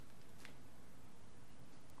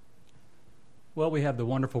Well, we have the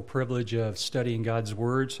wonderful privilege of studying God's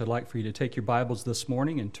Word, so I'd like for you to take your Bibles this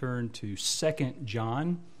morning and turn to 2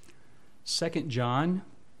 John. 2 John,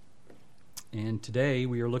 and today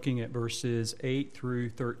we are looking at verses 8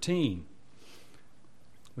 through 13,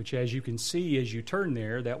 which as you can see as you turn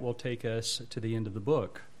there, that will take us to the end of the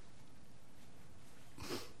book.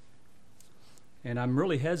 And I'm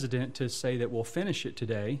really hesitant to say that we'll finish it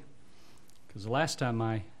today, because the last time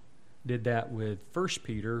I did that with 1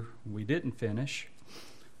 Peter, we didn't finish.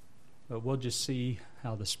 But we'll just see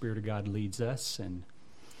how the Spirit of God leads us and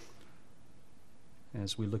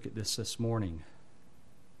as we look at this morning.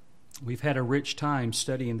 We've had a rich time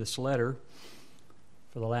studying this letter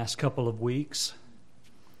for the last couple of weeks,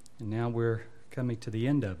 and now we're coming to the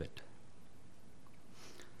end of it.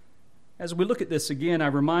 As we look at this again, I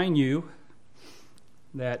remind you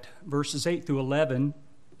that verses 8 through 11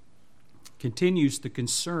 continues the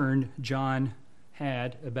concern John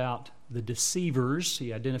had about the deceivers.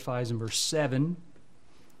 He identifies in verse 7.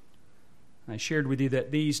 I shared with you that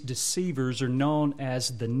these deceivers are known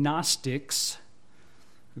as the Gnostics,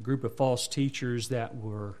 a group of false teachers that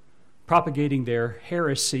were propagating their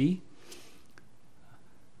heresy.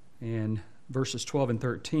 And verses 12 and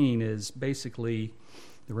 13 is basically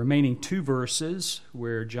the remaining two verses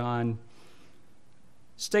where John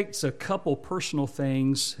states a couple personal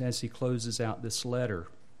things as he closes out this letter.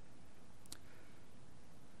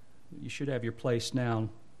 You should have your place now.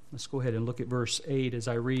 Let's go ahead and look at verse 8 as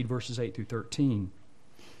I read verses 8 through 13.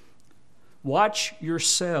 Watch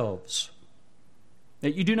yourselves,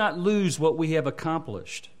 that you do not lose what we have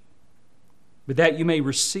accomplished, but that you may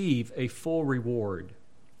receive a full reward.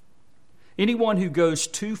 Anyone who goes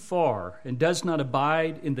too far and does not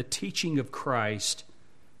abide in the teaching of Christ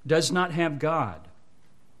does not have God.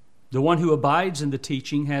 The one who abides in the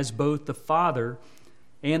teaching has both the Father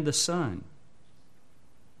and the Son.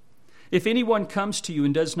 If anyone comes to you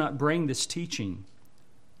and does not bring this teaching,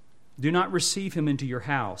 do not receive him into your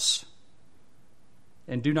house,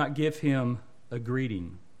 and do not give him a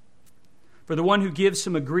greeting. For the one who gives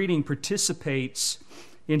him a greeting participates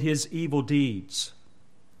in his evil deeds.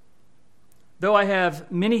 Though I have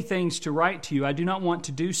many things to write to you, I do not want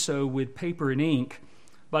to do so with paper and ink,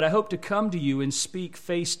 but I hope to come to you and speak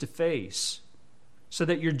face to face, so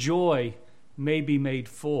that your joy may be made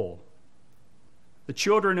full. The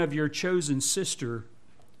children of your chosen sister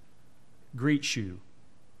greet you.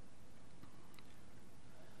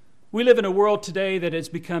 We live in a world today that is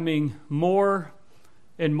becoming more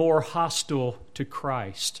and more hostile to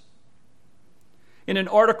Christ. In an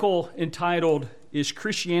article entitled, "Is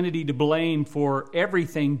Christianity to Blame for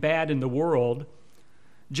Everything Bad in the World?"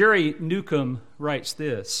 Jerry Newcomb writes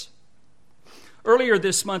this. Earlier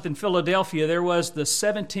this month in Philadelphia, there was the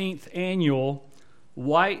 17th annual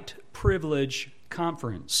White Privilege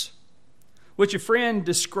Conference, which a friend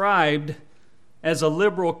described as a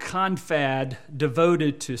liberal confab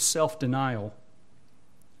devoted to self-denial.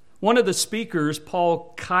 One of the speakers,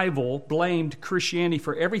 Paul Keivel, blamed Christianity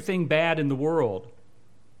for everything bad in the world.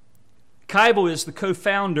 Keivel is the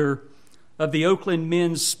co-founder of the Oakland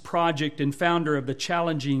Men's Project and founder of the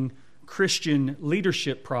Challenging Christian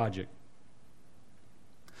Leadership Project.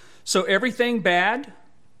 So everything bad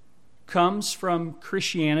comes from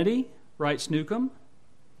Christianity, writes Newcomb.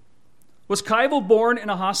 Was Keivel born in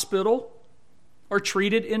a hospital or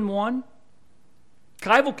treated in one?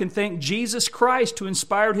 Keivel can thank Jesus Christ who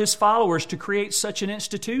inspired his followers to create such an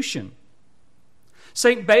institution.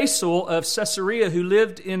 St. Basil of Caesarea, who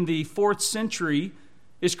lived in the 4th century,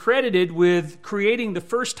 is credited with creating the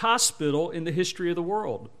first hospital in the history of the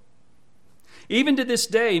world. Even to this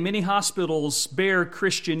day, many hospitals bear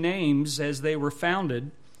Christian names as they were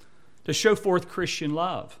founded to show forth Christian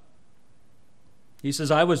love. He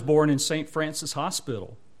says, I was born in St. Francis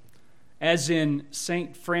Hospital, as in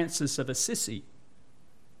St. Francis of Assisi.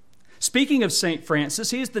 Speaking of St.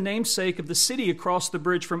 Francis, he is the namesake of the city across the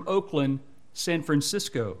bridge from Oakland, San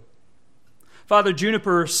Francisco. Father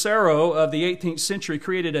Juniper Serro of the 18th century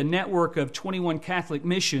created a network of 21 Catholic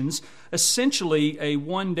missions, essentially a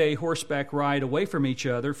one-day horseback ride away from each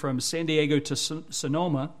other from San Diego to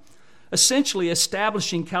Sonoma, essentially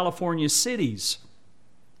establishing California cities.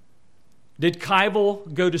 Did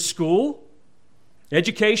Keivel go to school?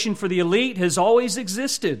 Education for the elite has always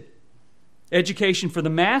existed. Education for the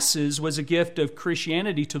masses was a gift of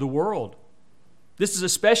Christianity to the world. This is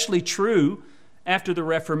especially true after the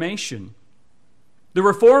Reformation. The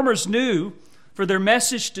Reformers knew for their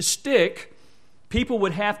message to stick, people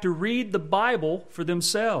would have to read the Bible for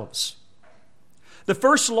themselves. The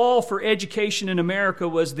first law for education in America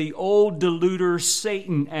was the Old Deluder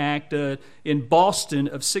Satan Act in Boston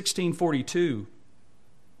of 1642.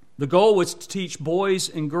 The goal was to teach boys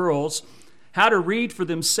and girls how to read for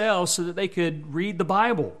themselves so that they could read the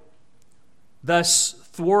Bible, thus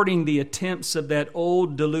thwarting the attempts of that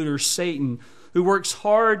old deluder Satan, who works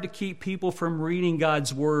hard to keep people from reading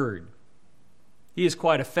God's Word. He is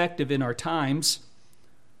quite effective in our times,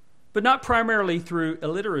 but not primarily through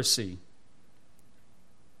illiteracy.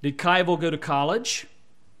 Did Keivel go to college?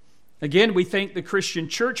 Again, we thank the Christian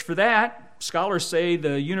church for that. Scholars say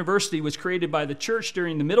the university was created by the church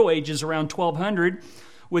during the Middle Ages around 1200,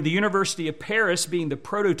 with the University of Paris being the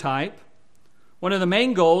prototype. One of the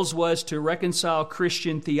main goals was to reconcile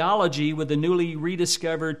Christian theology with the newly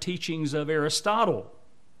rediscovered teachings of Aristotle.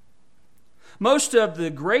 Most of the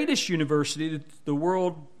greatest universities the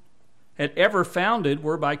world had ever founded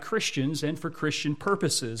were by Christians and for Christian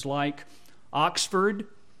purposes, like Oxford,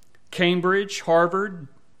 Cambridge, Harvard,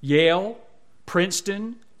 Yale,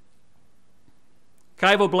 Princeton.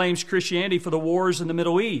 Keivel blames Christianity for the wars in the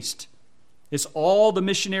Middle East. It's all the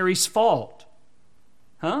missionaries' fault.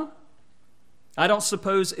 Huh? I don't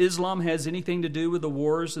suppose Islam has anything to do with the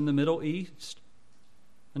wars in the Middle East.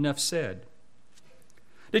 Enough said.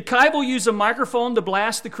 Did Keivel use a microphone to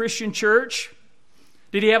blast the Christian church?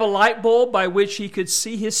 Did he have a light bulb by which he could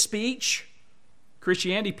see his speech?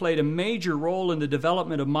 Christianity played a major role in the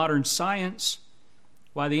development of modern science.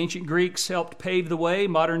 While the ancient Greeks helped pave the way,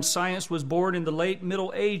 modern science was born in the late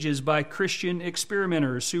Middle Ages by Christian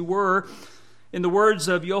experimenters who were, in the words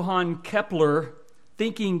of Johann Kepler,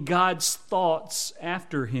 thinking God's thoughts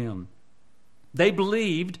after him. They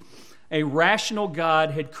believed a rational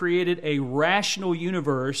God had created a rational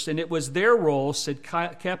universe, and it was their role, said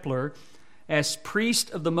Kepler, as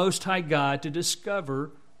priest of the Most High God to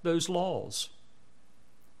discover those laws.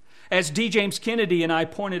 As D. James Kennedy and I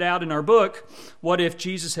pointed out in our book, What If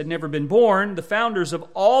Jesus Had Never Been Born?, the founders of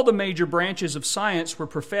all the major branches of science were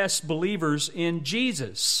professed believers in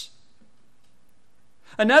Jesus.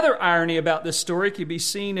 Another irony about this story can be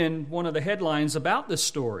seen in one of the headlines about this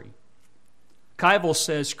story. Keivel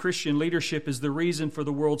says Christian leadership is the reason for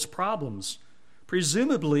the world's problems.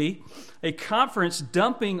 Presumably, a conference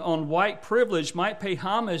dumping on white privilege might pay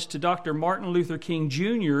homage to Dr. Martin Luther King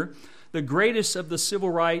Jr., the greatest of the civil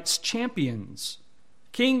rights champions.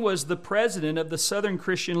 King was the president of the Southern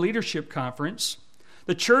Christian Leadership Conference.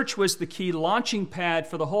 The church was the key launching pad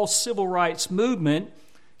for the whole civil rights movement.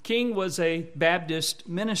 King was a Baptist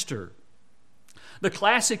minister. The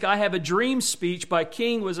classic I Have a Dream speech by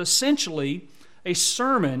King was essentially a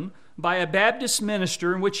sermon by a Baptist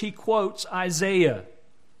minister in which he quotes Isaiah.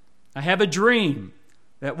 I have a dream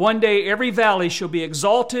that one day every valley shall be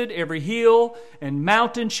exalted, every hill and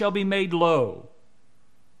mountain shall be made low.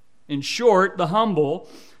 In short, the humble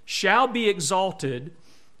shall be exalted,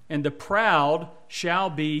 and the proud shall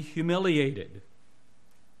be humiliated.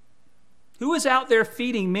 Who is out there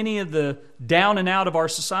feeding many of the down and out of our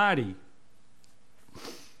society?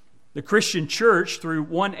 The Christian church, through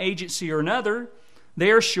one agency or another,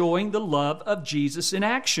 they are showing the love of Jesus in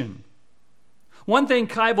action. One thing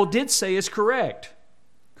Keivel did say is correct.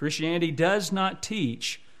 Christianity does not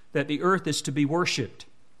teach that the earth is to be worshipped.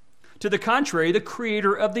 To the contrary, the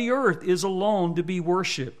creator of the earth is alone to be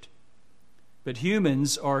worshipped. But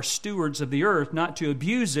humans are stewards of the earth, not to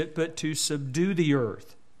abuse it, but to subdue the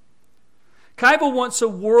earth. Keivel wants a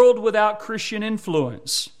world without Christian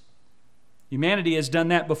influence. Humanity has done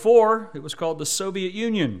that before. It was called the Soviet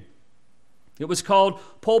Union. It was called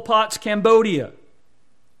Pol Pot's Cambodia.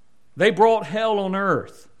 They brought hell on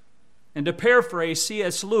earth. And to paraphrase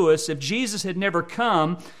C.S. Lewis, if Jesus had never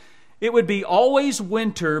come, it would be always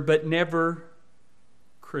winter but never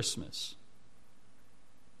Christmas.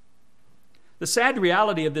 The sad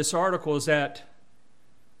reality of this article is that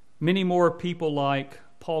many more people like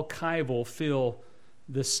Paul Keivel feel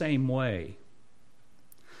the same way.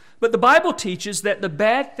 But the Bible teaches that the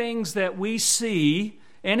bad things that we see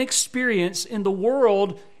and experience in the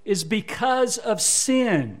world is because of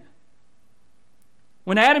sin.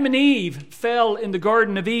 When Adam and Eve fell in the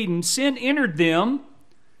Garden of Eden, sin entered them,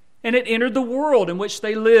 and it entered the world in which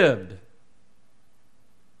they lived.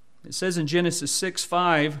 It says in Genesis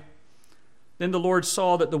 6:5, then the Lord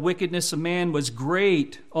saw that the wickedness of man was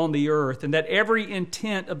great on the earth, and that every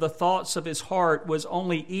intent of the thoughts of his heart was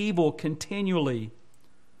only evil continually.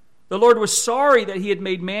 The Lord was sorry that he had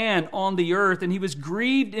made man on the earth, and he was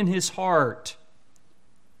grieved in his heart.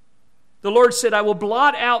 The Lord said, I will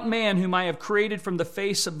blot out man whom I have created from the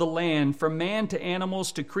face of the land, from man to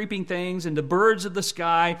animals to creeping things and to birds of the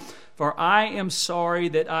sky, for I am sorry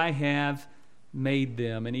that I have made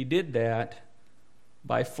them. And he did that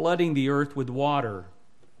by flooding the earth with water.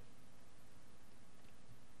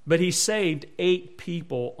 But he saved 8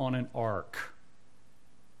 people on an ark.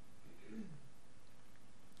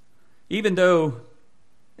 Even though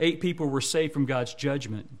 8 people were saved from God's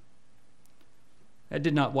judgment, that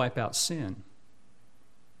did not wipe out sin.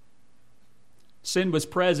 Sin was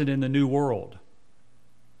present in the new world.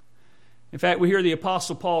 In fact, we hear the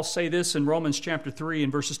Apostle Paul say this in Romans chapter 3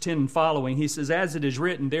 and verses 10 and following. He says, "As it is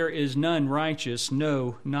written, there is none righteous,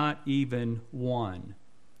 no, not even one.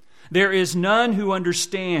 There is none who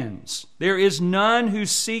understands. There is none who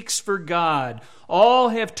seeks for God. All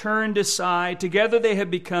have turned aside. Together they have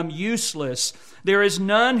become useless. There is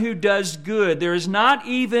none who does good. There is not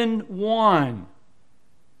even one.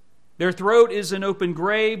 Their throat is an open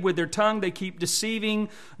grave. With their tongue they keep deceiving.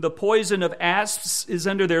 The poison of asps is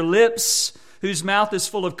under their lips, whose mouth is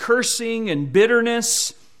full of cursing and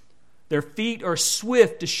bitterness. Their feet are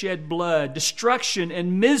swift to shed blood. Destruction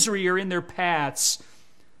and misery are in their paths,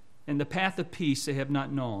 and the path of peace they have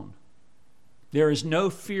not known. There is no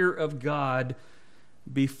fear of God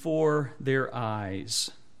before their eyes."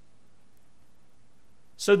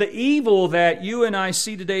 So the evil that you and I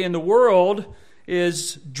see today in the world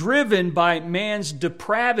is driven by man's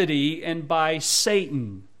depravity and by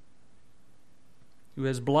Satan, who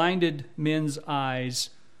has blinded men's eyes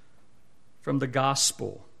from the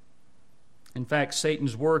gospel. In fact,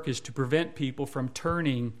 Satan's work is to prevent people from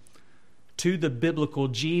turning to the biblical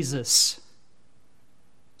Jesus.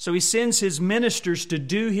 So he sends his ministers to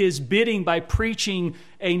do his bidding by preaching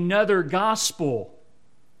another gospel.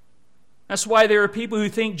 That's why there are people who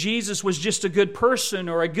think Jesus was just a good person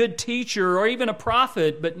or a good teacher or even a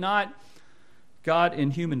prophet, but not God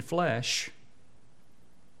in human flesh.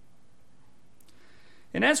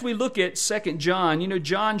 And as we look at 2 John,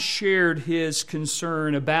 John shared his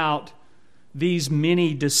concern about these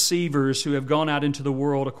many deceivers who have gone out into the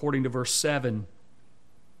world according to verse 7.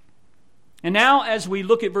 And now as we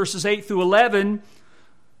look at verses 8 through 11,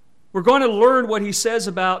 we're going to learn what he says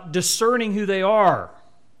about discerning who they are.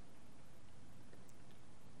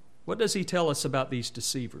 What does he tell us about these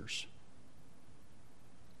deceivers?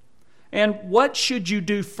 And what should you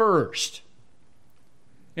do first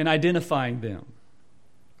in identifying them?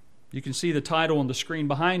 You can see the title on the screen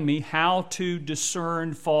behind me, How to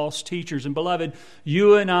Discern False Teachers. And beloved,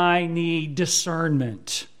 you and I need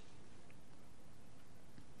discernment.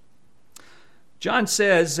 John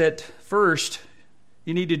says that first,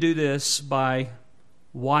 you need to do this by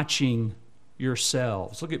watching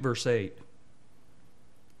yourselves. Look at verse 8.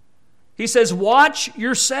 He says, "Watch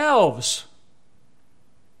yourselves,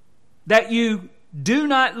 that you do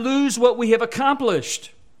not lose what we have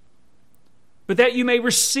accomplished, but that you may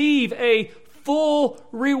receive a full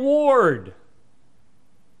reward."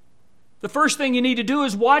 The first thing you need to do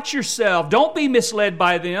is watch yourself. Don't be misled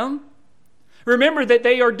by them. Remember that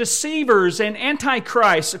they are deceivers and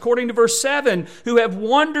antichrists, according to verse 7, who have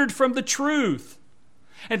wandered from the truth.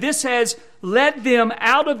 And this has led them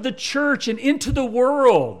out of the church and into the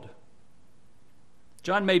world.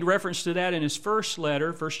 John made reference to that in his first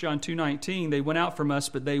letter, 1 John 2:19. They went out from us,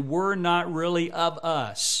 but they were not really of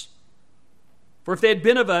us. For if they had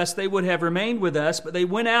been of us, they would have remained with us, but they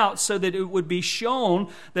went out so that it would be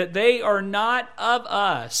shown that they are not of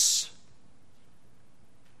us.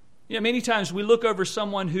 Many times we look over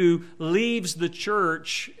someone who leaves the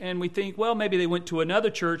church and we think, well, maybe they went to another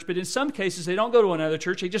church, but in some cases they don't go to another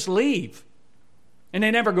church, they just leave. And they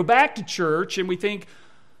never go back to church, and we think,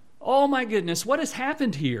 oh my goodness, what has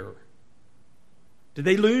happened here? Did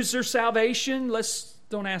they lose their salvation? Let's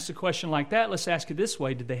don't ask a question like that. Let's ask it this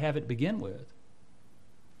way. Did they have it to begin with?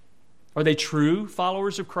 Are they true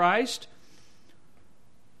followers of Christ?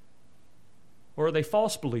 Or are they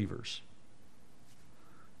false believers?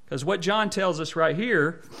 Because what John tells us right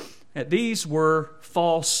here, that these were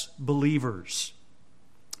false believers.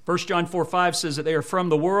 1 John 4:5 says that they are from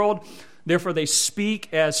the world, therefore they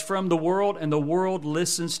speak as from the world, and the world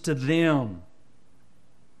listens to them.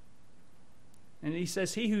 And he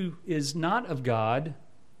says, he who is not of God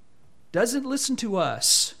doesn't listen to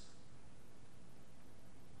us.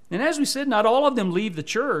 And as we said, not all of them leave the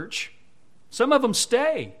church. Some of them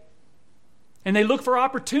stay. And they look for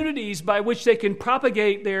opportunities by which they can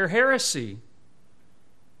propagate their heresy.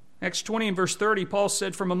 Acts 20 and verse 30, Paul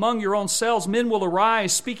said, "From among your own selves men will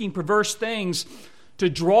arise, speaking perverse things,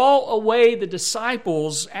 to draw away the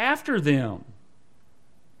disciples after them."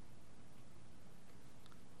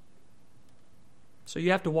 So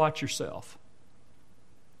you have to watch yourself.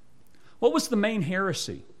 What was the main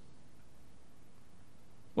heresy?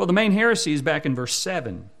 Well, the main heresy is back in verse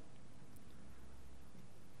 7.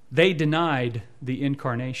 They denied the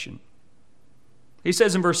incarnation. He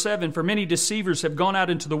says in verse 7, "For many deceivers have gone out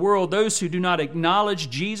into the world, those who do not acknowledge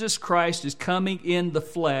Jesus Christ is coming in the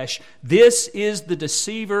flesh. This is the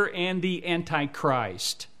deceiver and the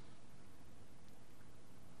antichrist."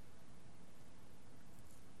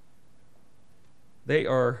 They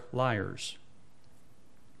are liars.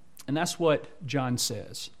 And that's what John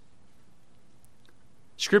says.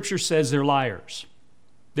 Scripture says they're liars.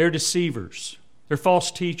 They're deceivers. They're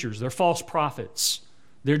false teachers. They're false prophets.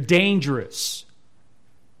 They're dangerous.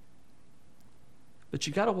 But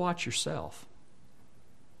you got to watch yourself.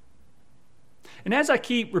 And as I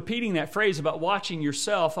keep repeating that phrase about watching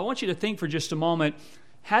yourself, I want you to think for just a moment,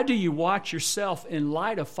 how do you watch yourself in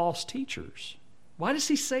light of false teachers? Why does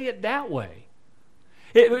he say it that way?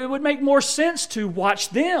 It would make more sense to watch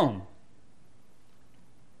them.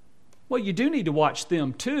 Well, you do need to watch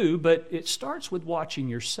them too, but it starts with watching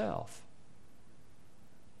yourself.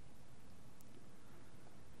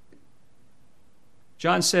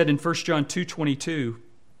 John said in 1 John 2:22,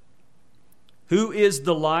 "Who is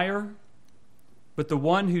the liar but the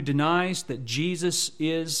one who denies that Jesus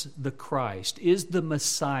is the Christ, is the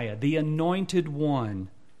Messiah, the anointed one?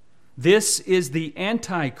 This is the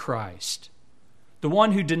Antichrist, the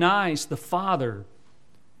one who denies the Father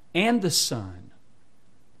and the Son."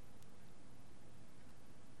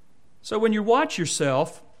 So when you watch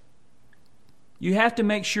yourself, you have to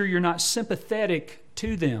make sure you're not sympathetic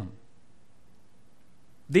to them.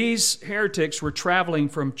 These heretics were traveling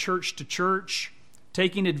from church to church,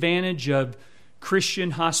 taking advantage of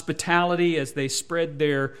Christian hospitality as they spread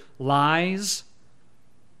their lies.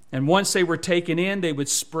 And once they were taken in, they would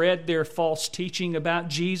spread their false teaching about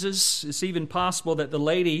Jesus. It's even possible that the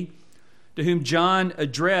lady to whom John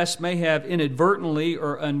addressed may have inadvertently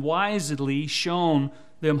or unwisely shown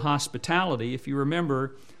them hospitality. If you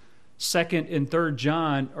remember, 2nd and 3rd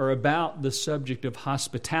John are about the subject of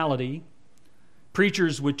hospitality.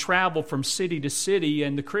 Preachers would travel from city to city,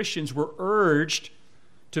 and the Christians were urged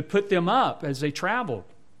to put them up as they traveled.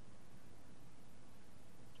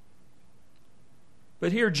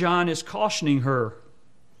 But here John is cautioning her,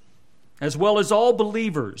 as well as all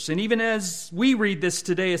believers. And even as we read this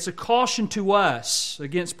today, it's a caution to us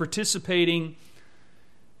against participating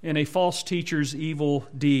in a false teacher's evil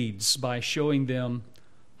deeds by showing them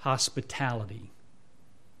hospitality.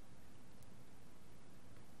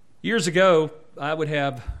 Years ago, I would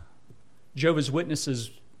have Jehovah's Witnesses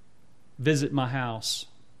visit my house.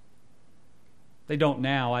 They don't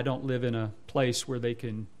now. I don't live in a place where they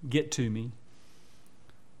can get to me.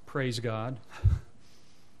 Praise God.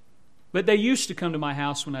 But they used to come to my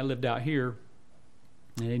house when I lived out here.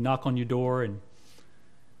 And they'd knock on your door, and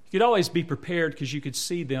you could always be prepared because you could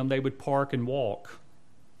see them. They would park and walk.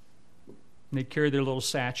 And they'd carry their little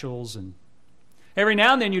satchels. And every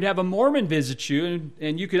now and then you'd have a Mormon visit you,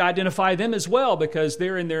 and you could identify them as well because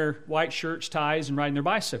they're in their white shirts, ties, and riding their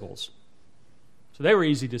bicycles. So they were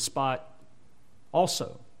easy to spot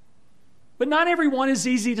also. But not everyone is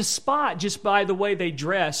easy to spot just by the way they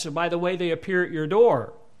dress or by the way they appear at your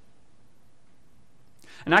door.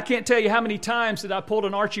 And I can't tell you how many times that I pulled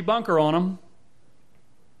an Archie Bunker on them.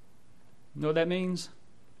 You know what that means?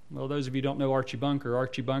 Well, those of you who don't know Archie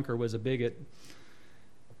Bunker was a bigot,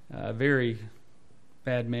 a very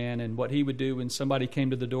bad man, and what he would do when somebody came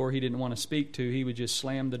to the door he didn't want to speak to, he would just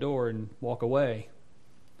slam the door and walk away.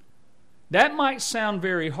 That might sound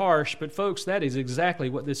very harsh, but folks, that is exactly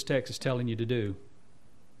what this text is telling you to do.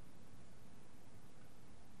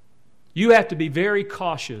 You have to be very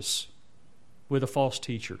cautious with a false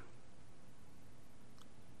teacher.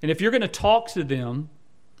 And if you're going to talk to them,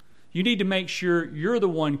 you need to make sure you're the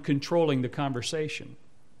one controlling the conversation.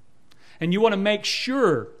 And you want to make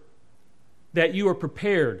sure that you are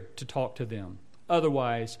prepared to talk to them.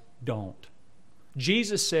 Otherwise, don't.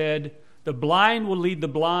 Jesus said, "The blind will lead the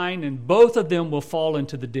blind, and both of them will fall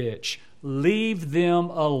into the ditch. Leave them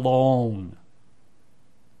alone."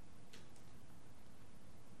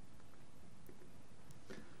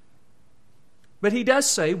 But he does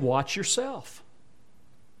say, watch yourself.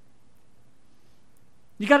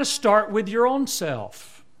 You got to start with your own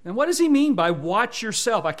self. And what does he mean by watch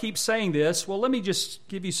yourself? I keep saying this. Well, let me just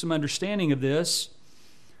give you some understanding of this.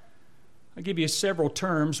 I'll give you several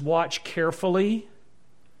terms. Watch carefully.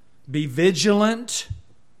 Be vigilant.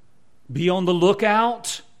 Be on the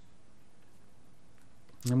lookout.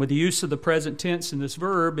 And with the use of the present tense in this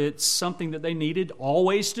verb, it's something that they needed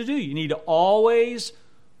always to do. You need to always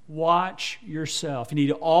watch yourself. You need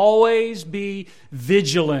to always be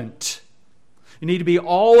vigilant. You need to be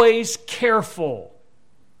always careful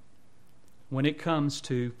when it comes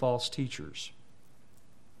to false teachers.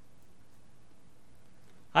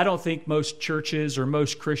 I don't think most churches or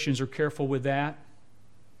most Christians are careful with that.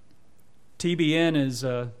 TBN is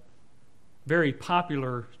a very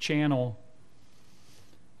popular channel,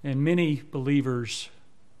 and many believers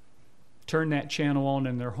turn that channel on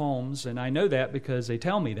in their homes, and I know that because they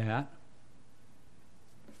tell me that.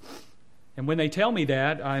 And when they tell me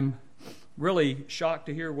that, I'm really shocked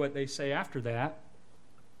to hear what they say after that,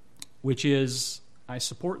 which is, I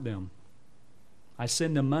support them. I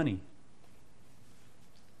send them money.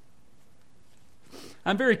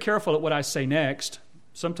 I'm very careful at what I say next.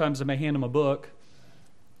 Sometimes I may hand them a book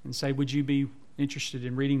and say, would you be interested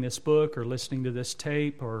in reading this book or listening to this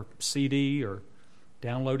tape or CD or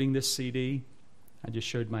downloading this CD? I just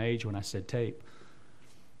showed my age when I said tape.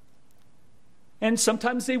 And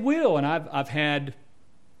sometimes they will. And I've had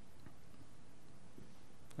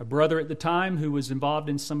a brother at the time who was involved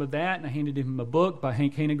in some of that, and I handed him a book by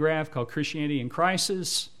Hank Hanegraaff called Christianity in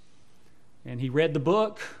Crisis. And he read the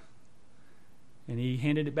book, and he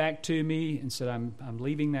handed it back to me and said, I'm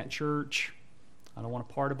leaving that church. I don't want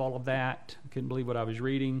a part of all of that. I couldn't believe what I was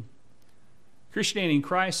reading. Christianity in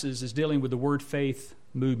Crisis is dealing with the word faith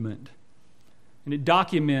movement. And it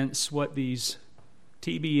documents what these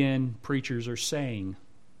TBN preachers are saying.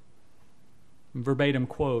 Verbatim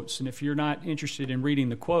quotes. And if you're not interested in reading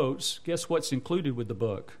the quotes, guess what's included with the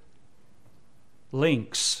book?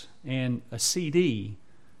 Links and a CD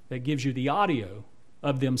that gives you the audio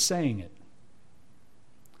of them saying it.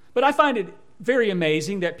 But I find it very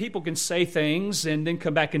amazing that people can say things and then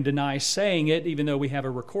come back and deny saying it, even though we have a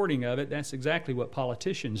recording of it. That's exactly what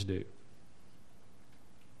politicians do.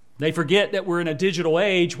 They forget that we're in a digital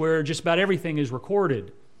age where just about everything is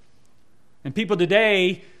recorded. And people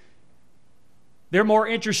today, they're more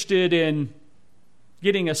interested in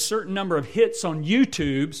getting a certain number of hits on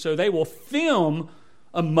YouTube, so they will film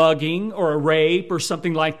a mugging or a rape or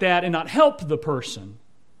something like that and not help the person.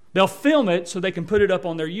 They'll film it so they can put it up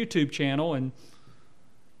on their YouTube channel and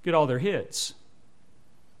get all their hits.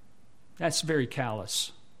 That's very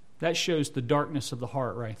callous. That shows the darkness of the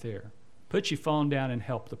heart right there. Put your phone down and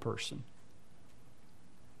help the person.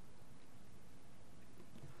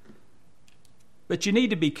 But you need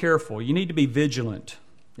to be careful. You need to be vigilant.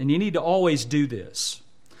 And you need to always do this.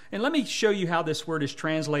 And let me show you how this word is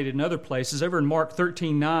translated in other places. Over in Mark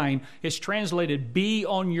 13:9, it's translated, be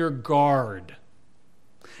on your guard.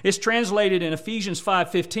 It's translated in Ephesians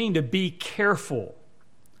 5:15 to be careful.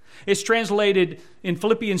 It's translated in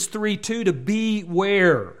Philippians 3:2 to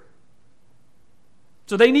beware.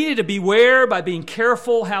 So they needed to beware by being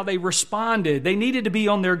careful how they responded. They needed to be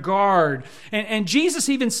on their guard. And Jesus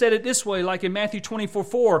even said it this way, like in Matthew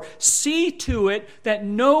 24:4, see to it that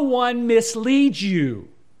no one misleads you.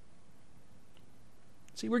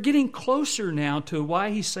 See, we're getting closer now to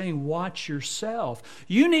why he's saying, watch yourself.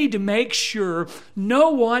 You need to make sure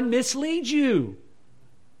no one misleads you.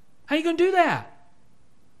 How are you going to do that?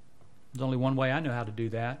 There's only one way I know how to do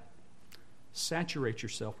that. Saturate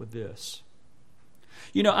yourself with this.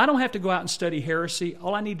 You know, I don't have to go out and study heresy.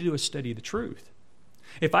 All I need to do is study the truth.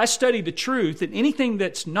 If I study the truth, then anything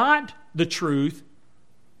that's not the truth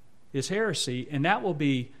is heresy, and that will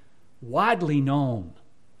be widely known.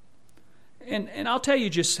 And I'll tell you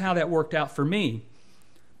just how that worked out for me.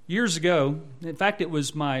 Years ago, in fact, it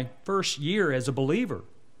was my first year as a believer.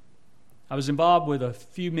 I was involved with a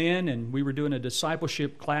few men, and we were doing a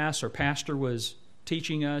discipleship class. Our pastor was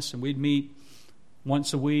teaching us, and we'd meet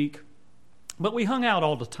once a week. But we hung out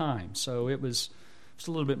all the time, so it was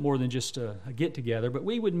a little bit more than just a get-together. But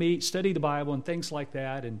we would meet, study the Bible, and things like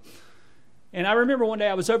that. And I remember one day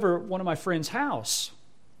I was over at one of my friend's house,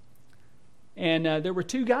 and there were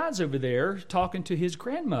two guys over there talking to his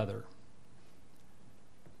grandmother.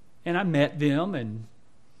 And I met them and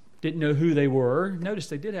didn't know who they were. Notice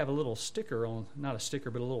they did have a little sticker on, not a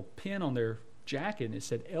sticker, but a little pin on their jacket, and it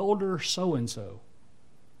said, Elder so-and-so.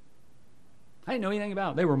 I didn't know anything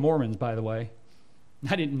about it. They were Mormons, by the way.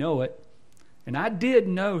 I didn't know it. And I did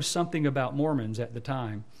know something about Mormons at the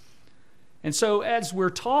time. And so as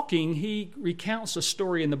we're talking, he recounts a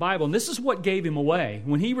story in the Bible. And this is what gave him away.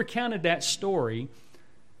 When he recounted that story,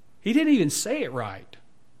 he didn't even say it right.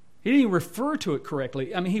 He didn't even refer to it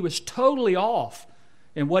correctly. I mean, he was totally off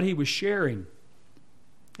in what he was sharing.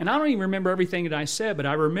 And I don't even remember everything that I said, but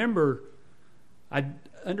I remember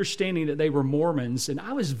understanding that they were Mormons. And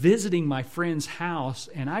I was visiting my friend's house,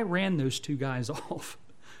 and I ran those two guys off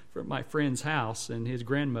from my friend's house and his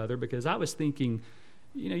grandmother because I was thinking,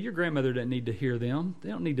 you know, your grandmother doesn't need to hear them. They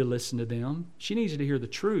don't need to listen to them. She needs to hear the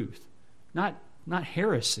truth, not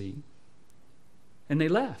heresy. And they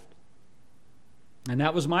left. And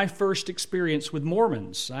that was my first experience with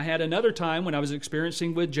Mormons. I had another time when I was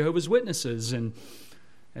experiencing with Jehovah's Witnesses. And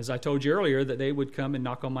as I told you earlier, that they would come and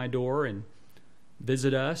knock on my door and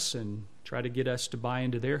visit us and try to get us to buy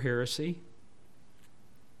into their heresy.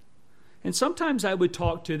 And sometimes I would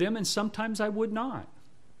talk to them and sometimes I would not.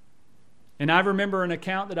 And I remember an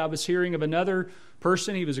account that I was hearing of another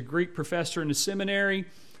person. He was a Greek professor in a seminary.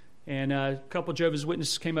 And a couple of Jehovah's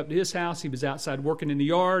Witnesses came up to his house. He was outside working in the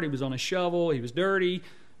yard. He was on a shovel. He was dirty,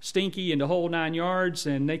 stinky, and the whole 9 yards.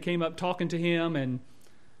 And they came up talking to him,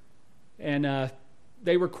 and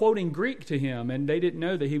they were quoting Greek to him, and they didn't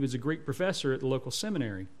know that he was a Greek professor at the local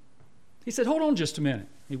seminary. He said, "Hold on just a minute."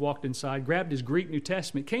 He walked inside, grabbed his Greek New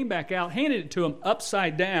Testament, came back out, handed it to him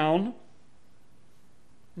upside down,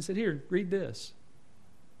 and said, "Here, read this."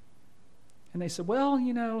 And they said, "Well,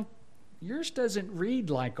 yours doesn't read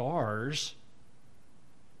like ours."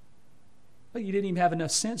 Well, you didn't even have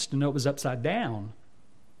enough sense to know it was upside down.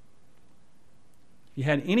 If you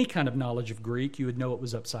had any kind of knowledge of Greek, you would know it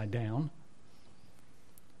was upside down.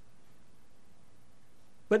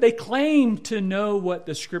 But they claim to know what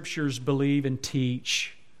the Scriptures believe and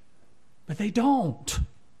teach, but they don't.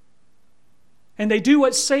 And they do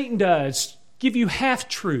what Satan does, give you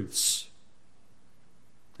half-truths.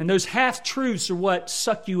 And those half-truths are what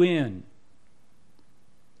suck you in.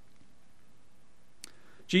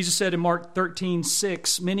 Jesus said in Mark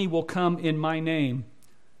 13:6, "Many will come in my name,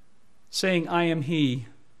 saying, 'I am he,'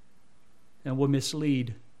 and will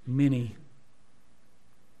mislead many."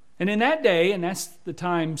 And in that day, and that's the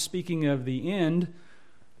time, speaking of the end,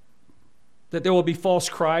 that there will be false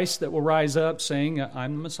Christs that will rise up saying,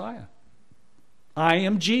 "I'm the Messiah. I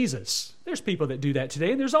am Jesus." There's people that do that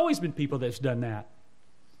today, and there's always been people that's done that,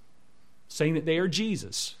 saying that they are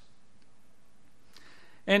Jesus.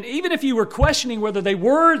 And even if you were questioning whether they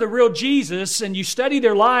were the real Jesus, and you study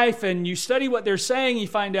their life and you study what they're saying, you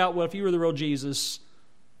find out, well, if you were the real Jesus,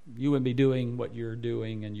 you wouldn't be doing what you're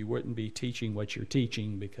doing, and you wouldn't be teaching what you're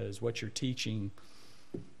teaching, because what you're teaching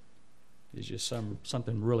is just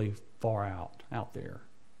something really far out there.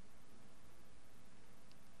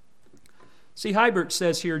 See, Hybert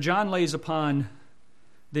says here, John lays upon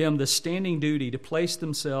them the standing duty to place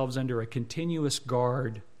themselves under a continuous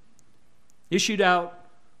guard. Issued out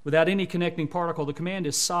without any connecting particle, the command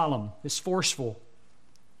is solemn, is forceful.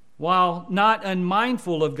 While not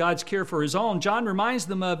unmindful of God's care for his own, John reminds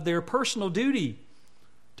them of their personal duty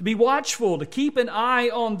to be watchful, to keep an eye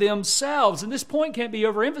on themselves. And this point can't be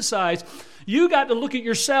overemphasized. You got to look at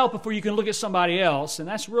yourself before you can look at somebody else. And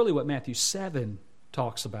that's really what Matthew 7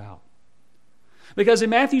 talks about. Because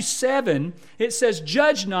in Matthew 7, it says,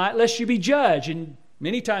 "Judge not, lest you be judged." And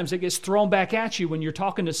many times it gets thrown back at you when you're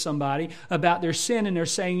talking to somebody about their sin, and they're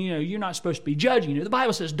saying, you're not supposed to be judging. The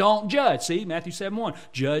Bible says, don't judge. See, Matthew 7:1,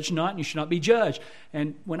 "Judge not, and you should not be judged."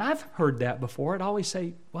 And when I've heard that before, I'd always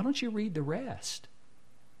say, why don't you read the rest?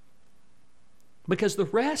 Because the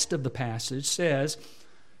rest of the passage says,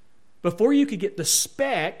 before you could get the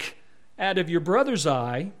speck out of your brother's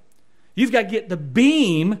eye, you've got to get the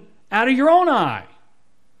beam out of your own eye.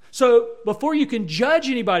 So before you can judge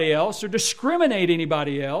anybody else or discriminate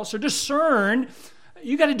anybody else or discern,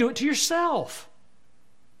 you got to do it to yourself.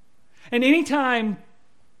 And anytime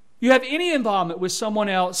you have any involvement with someone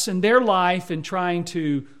else in their life and trying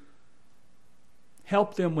to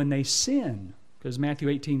help them when they sin, because Matthew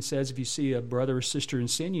 18 says if you see a brother or sister in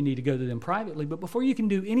sin, you need to go to them privately. But before you can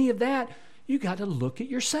do any of that, you got to look at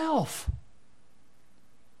yourself.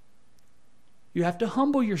 You have to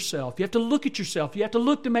humble yourself. You have to look at yourself. You have to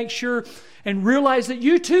look to make sure and realize that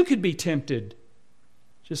you too could be tempted,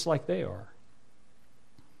 just like they are.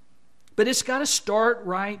 But it's got to start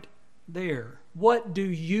right there. What do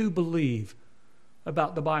you believe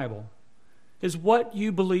about the Bible? Is what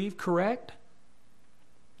you believe correct?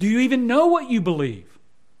 Do you even know what you believe?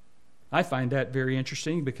 I find that very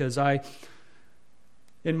interesting because I,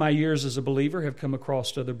 in my years as a believer, have come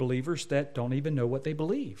across other believers that don't even know what they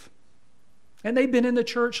believe. And they've been in the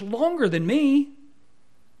church longer than me.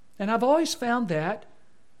 And I've always found that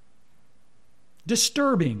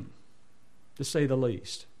disturbing, to say the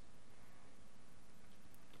least.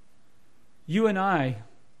 You and I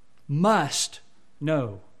must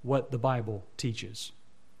know what the Bible teaches.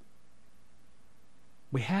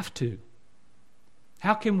 We have to.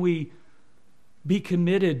 How can we be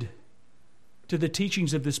committed to the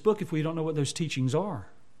teachings of this book if we don't know what those teachings are?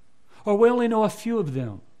 Or we only know a few of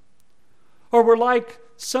them? Or we're like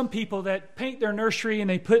some people that paint their nursery and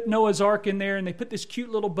they put Noah's Ark in there and they put this cute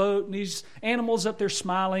little boat and these animals up there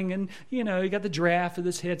smiling, and you got the giraffe with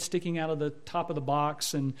his head sticking out of the top of the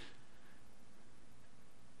box. And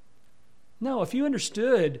no, if you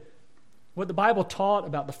understood what the Bible taught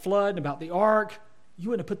about the flood and about the ark, you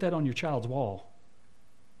wouldn't have put that on your child's wall.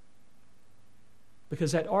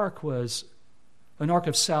 Because that ark was an ark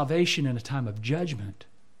of salvation in a time of judgment.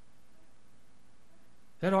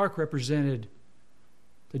 That ark represented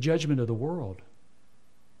the judgment of the world,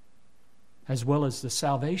 as well as the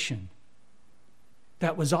salvation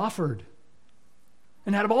that was offered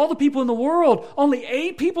And out of all the people in the world, only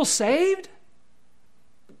 8 people saved?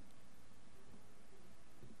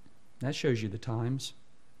 That shows you the times.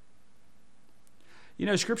 You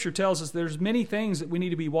know, Scripture tells us there's many things that we need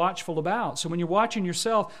to be watchful about. So when you're watching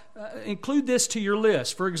yourself, include this to your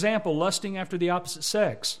list. For example, lusting after the opposite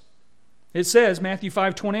sex. It says, Matthew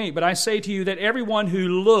 5:28, "But I say to you that everyone who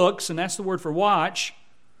looks," and that's the word for watch,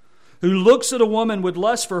 "who looks at a woman with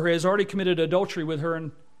lust for her has already committed adultery with her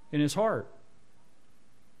in his heart."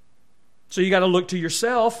 So you got to look to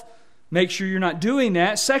yourself. Make sure you're not doing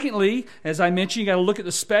that. Secondly, as I mentioned, you got to look at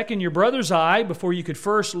the speck in your brother's eye before you could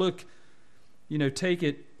first look, take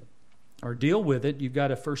it or deal with it. You've got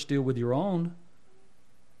to first deal with your own.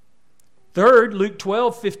 Third, Luke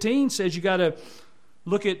 12:15 says you got to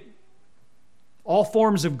look at all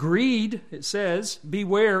forms of greed. It says,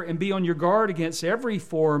 "Beware and be on your guard against every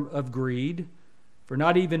form of greed, for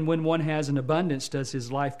not even when one has an abundance does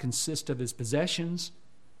his life consist of his possessions."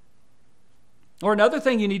 Or another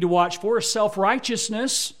thing you need to watch for is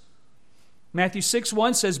self-righteousness. Matthew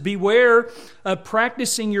 6:1 says, "Beware of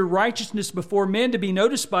practicing your righteousness before men to be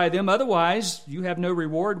noticed by them. Otherwise, you have no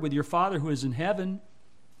reward with your Father who is in heaven."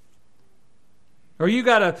 Or you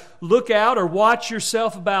got to look out or watch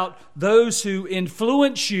yourself about those who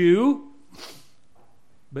influence you,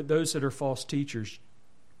 but those that are false teachers.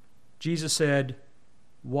 Jesus said,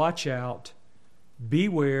 "Watch out,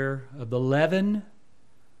 beware of the leaven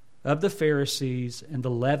of the Pharisees and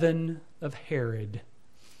the leaven of Herod."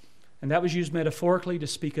 And that was used metaphorically to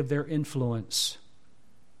speak of their influence,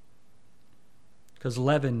 because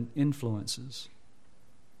leaven influences.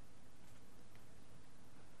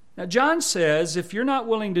 Now, John says, if you're not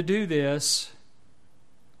willing to do this,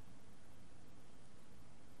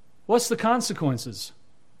 what's the consequences?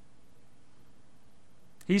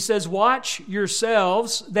 He says, "Watch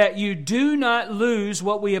yourselves that you do not lose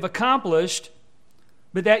what we have accomplished,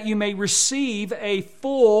 but that you may receive a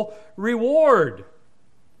full reward."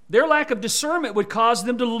 Their lack of discernment would cause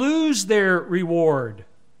them to lose their reward.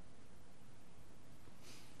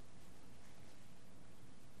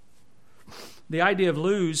 The idea of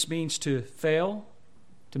lose means to fail,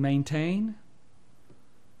 to maintain.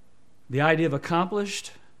 The idea of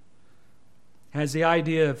accomplished has the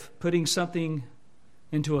idea of putting something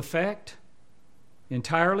into effect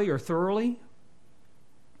entirely or thoroughly.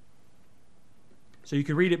 So you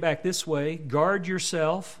could read it back this way: guard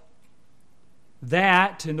yourself.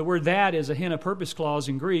 That, and the word "that" is a hina purpose clause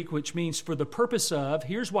in Greek, which means for the purpose of.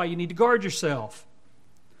 Here's why you need to guard yourself.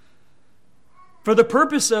 For the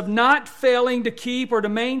purpose of not failing to keep or to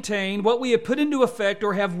maintain what we have put into effect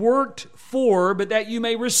or have worked for, but that you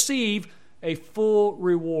may receive a full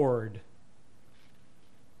reward.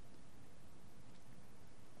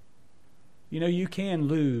 You can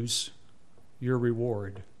lose your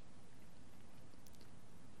reward.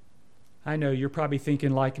 I know you're probably thinking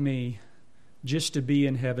like me, just to be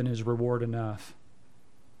in heaven is reward enough.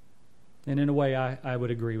 And in a way, I would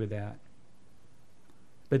agree with that.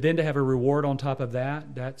 But then to have a reward on top of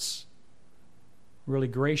that, that's really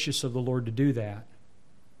gracious of the Lord to do that.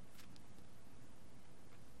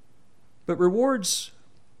 But rewards,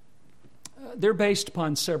 they're based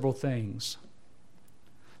upon several things.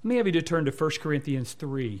 Let me have you to turn to 1 Corinthians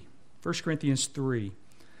 3. 1 Corinthians 3.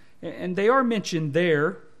 And they are mentioned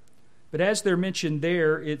there, but as they're mentioned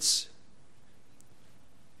there, it's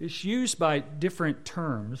used by different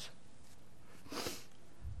terms.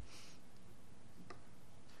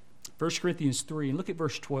 1 Corinthians 3, and look at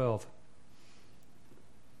verse 12.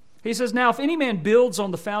 He says, "Now if any man builds on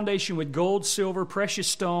the foundation with gold, silver, precious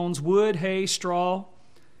stones, wood, hay, straw,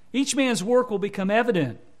 each man's work will become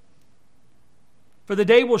evident. For the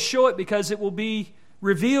day will show it, because it will be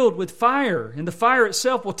revealed with fire, and the fire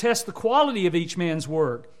itself will test the quality of each man's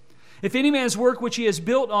work. If any man's work which he has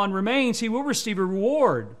built on remains, he will receive a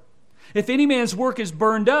reward. If any man's work is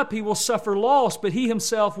burned up, he will suffer loss, but he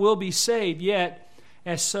himself will be saved, yet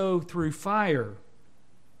as so through fire."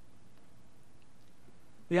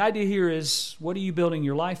 The idea here is, what are you building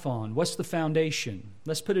your life on? What's the foundation?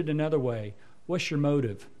 Let's put it another way. What's your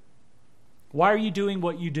motive? Why are you doing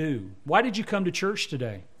what you do? Why did you come to church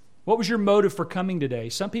today? What was your motive for coming today?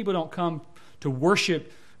 Some people don't come to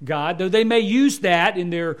worship God, though they may use that in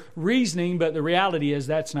their reasoning, but the reality is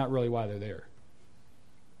that's not really why they're there.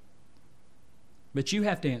 But you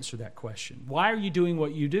have to answer that question. Why are you doing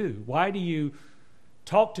what you do? Why do you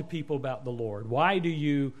talk to people about the Lord? Why do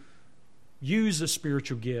you use a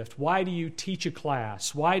spiritual gift? Why do you teach a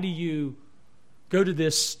class? Why do you go to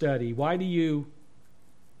this study? Why do you...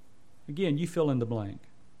 Again, you fill in the blank.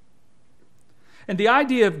 And the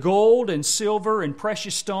idea of gold and silver and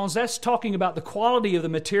precious stones, that's talking about the quality of the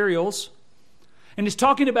materials. And it's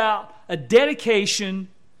talking about a dedication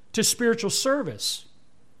to spiritual service.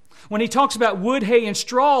 When he talks about wood, hay, and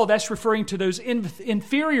straw, that's referring to those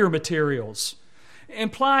inferior materials,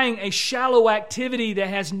 implying a shallow activity that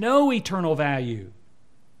has no eternal value.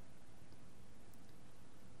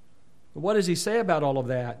 But what does he say about all of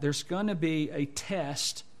that? There's going to be a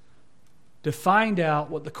test to find out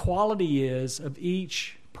what the quality is of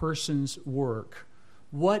each person's work.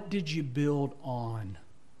 What did you build on?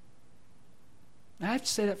 I have to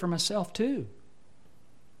say that for myself too.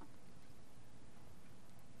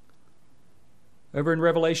 Over in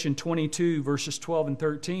Revelation 22, verses 12 and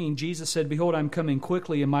 13, Jesus said, "Behold, I'm coming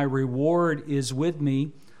quickly, and my reward is with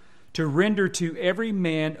me, to render to every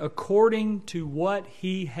man according to what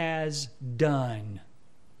he has done."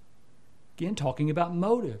 Again, talking about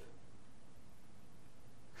motive.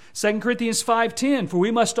 2 Corinthians 5:10, "For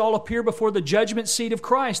we must all appear before the judgment seat of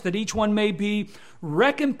Christ, that each one may be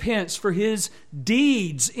recompensed for his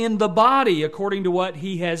deeds in the body according to what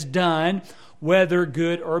he has done, whether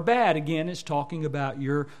good or bad." Again, it's talking about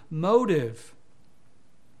your motive.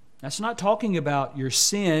 That's not talking about your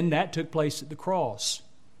sin. That took place at the cross.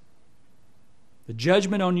 The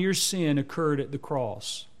judgment on your sin occurred at the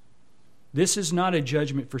cross. This is not a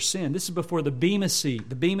judgment for sin. This is before the Bema seat.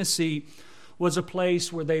 The Bema seat was a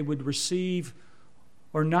place where they would receive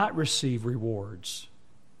or not receive rewards.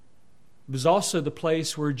 It was also the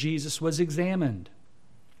place where Jesus was examined.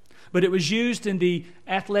 But it was used in the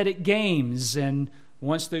athletic games, and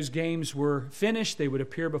once those games were finished, they would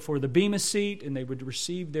appear before the Bema seat and they would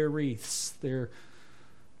receive their wreaths, their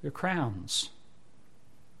crowns.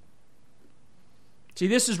 See,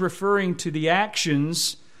 this is referring to the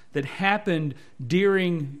actions that happened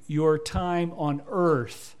during your time on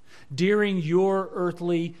earth, during your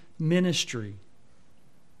earthly ministry.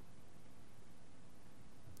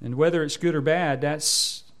 And whether it's good or bad,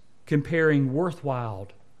 that's comparing worthwhile.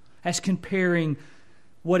 That's comparing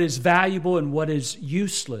what is valuable and what is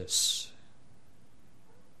useless.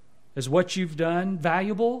 Is what you've done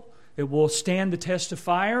valuable? It will stand the test of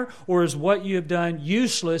fire? Or is what you have done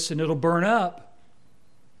useless and it'll burn up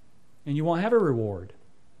and you won't have a reward?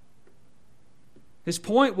 His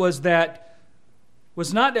point was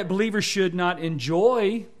not that believers should not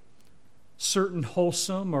enjoy certain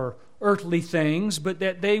wholesome or earthly things, but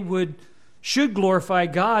that they should glorify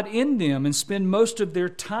God in them and spend most of their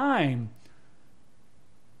time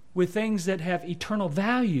with things that have eternal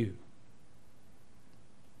value.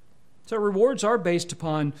 So rewards are based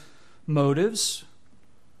upon motives.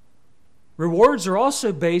 Rewards are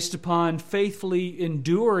also based upon faithfully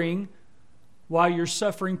enduring while you're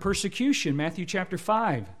suffering persecution. Matthew chapter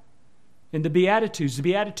 5. In the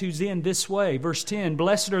Beatitudes end this way. Verse 10,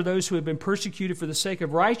 "Blessed are those who have been persecuted for the sake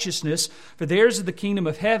of righteousness, for theirs is the kingdom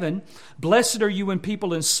of heaven. Blessed are you when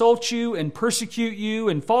people insult you and persecute you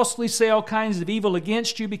and falsely say all kinds of evil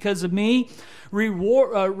against you because of me.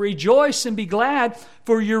 Rejoice and be glad,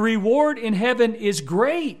 for your reward in heaven is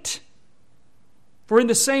great. For in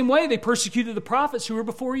the same way they persecuted the prophets who were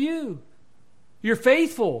before you." You're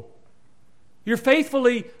faithful. You're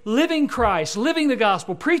faithfully living Christ, living the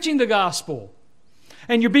gospel, preaching the gospel.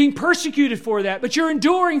 And you're being persecuted for that, but you're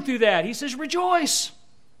enduring through that. He says, rejoice.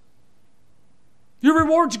 Your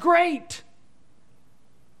reward's great.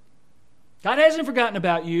 God hasn't forgotten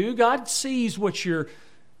about you. God sees what you're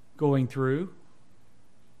going through.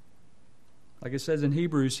 Like it says in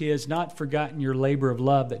Hebrews, He has not forgotten your labor of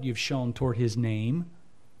love that you've shown toward His name.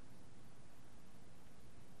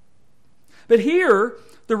 But here,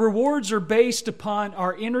 the rewards are based upon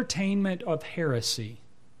our entertainment of heresy.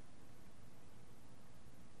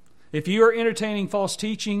 If you are entertaining false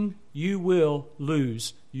teaching, you will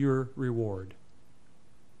lose your reward.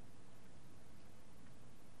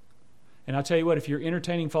 And I'll tell you what, if you're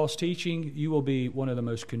entertaining false teaching, you will be one of the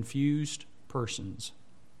most confused persons.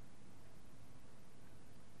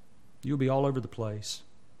 You'll be all over the place.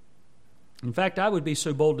 In fact, I would be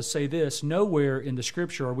so bold to say this: nowhere in the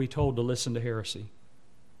Scripture are we told to listen to heresy.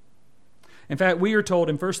 In fact, we are told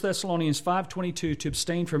in 1 Thessalonians 5:22 to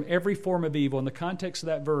abstain from every form of evil, and the context of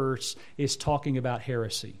that verse is talking about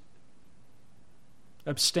heresy.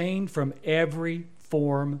 Abstain from every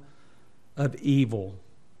form of evil.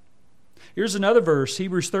 Here's another verse,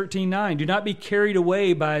 Hebrews 13:9. Do not be carried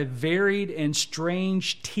away by varied and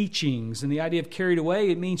strange teachings. And the idea of carried away,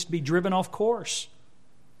 it means to be driven off course.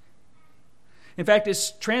 In fact,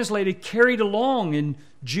 it's translated carried along in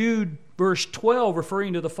Jude verse 12,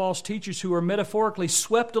 referring to the false teachers who are metaphorically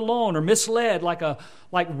swept along or misled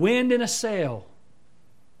like wind in a sail.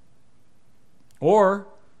 Or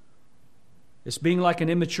it's being like an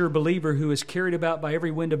immature believer who is carried about by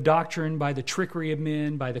every wind of doctrine, by the trickery of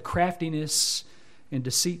men, by the craftiness and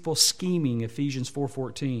deceitful scheming, Ephesians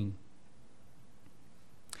 4:14.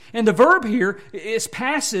 And the verb here is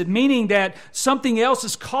passive, meaning that something else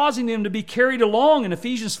is causing them to be carried along. And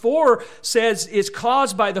Ephesians 4 says it's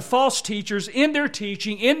caused by the false teachers in their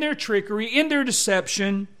teaching, in their trickery, in their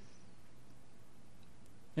deception.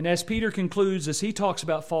 And as Peter concludes, as he talks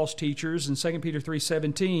about false teachers in 2 Peter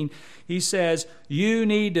 3:17, he says, you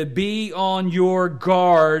need to be on your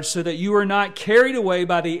guard so that you are not carried away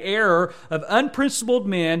by the error of unprincipled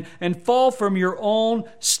men and fall from your own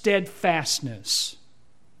steadfastness.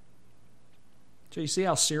 So you see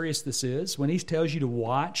how serious this is? When he tells you to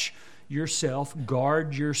watch yourself,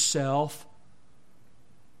 guard yourself.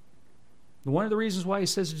 One of the reasons why he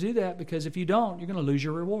says to do that, because if you don't, you're going to lose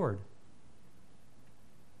your reward.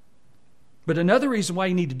 But another reason why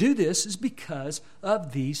you need to do this is because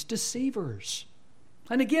of these deceivers.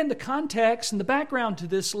 And again, the context and the background to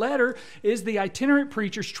this letter is the itinerant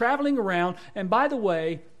preachers traveling around. And by the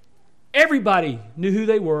way, everybody knew who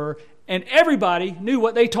they were and everybody knew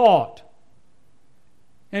what they taught.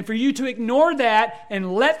 And for you to ignore that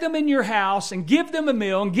and let them in your house and give them a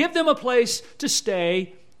meal and give them a place to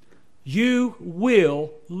stay, you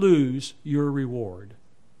will lose your reward.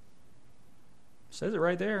 It says it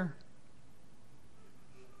right there.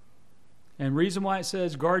 And reason why it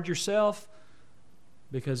says guard yourself,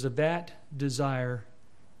 because of that desire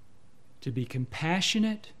to be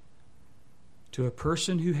compassionate to a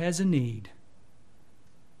person who has a need.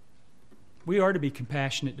 We are to be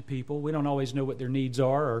compassionate to people. We don't always know what their needs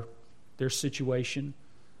are or their situation.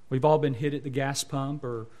 We've all been hit at the gas pump,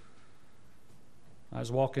 or I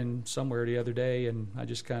was walking somewhere the other day and I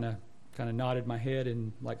just kind of nodded my head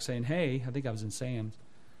and like saying, hey, I think I was in Sam's.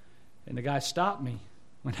 And the guy stopped me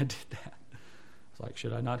when I did that. I was like,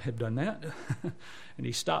 should I not have done that? And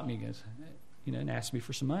he stopped me and asked me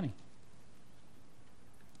for some money.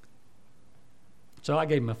 So I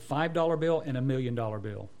gave him a $5 bill and a $1 million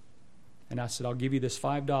bill. And I said, I'll give you this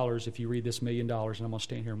 $5 if you read this $1 million, and I'm going to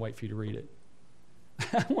stand here and wait for you to read it.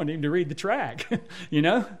 I wanted him to read the track, He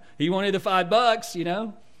wanted the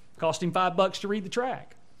 $5, Cost him $5 to read the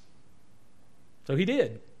track. So he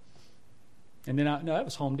did. And then that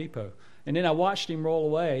was Home Depot. And then I watched him roll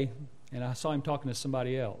away, and I saw him talking to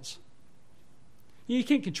somebody else. You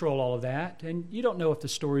can't control all of that, and you don't know if the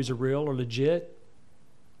stories are real or legit.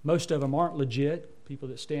 Most of them aren't legit. People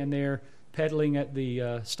that stand there pedaling at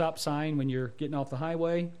the stop sign when you're getting off the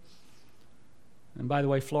highway. And by the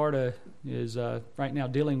way, Florida is right now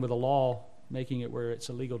dealing with a law making it where it's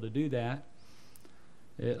illegal to do that.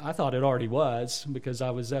 I thought it already was, because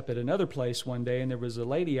I was up at another place one day and there was a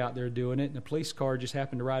lady out there doing it, and a police car just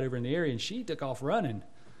happened to ride over in the area and she took off running.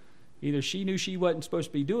 Either she knew she wasn't supposed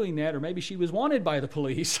to be doing that, or maybe she was wanted by the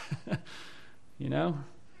police.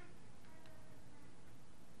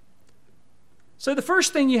 So the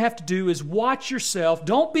first thing you have to do is watch yourself.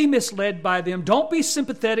 Don't be misled by them. Don't be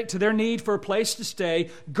sympathetic to their need for a place to stay.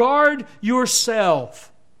 Guard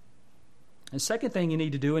yourself. And the second thing you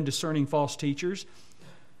need to do in discerning false teachers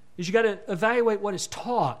is you got to evaluate what is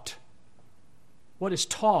taught. What is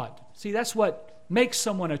taught. See, that's what makes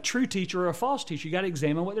someone a true teacher or a false teacher. You got to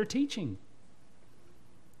examine what they're teaching.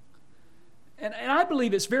 And I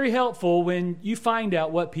believe it's very helpful when you find out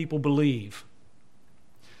what people believe.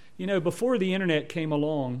 Before the internet came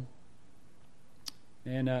along,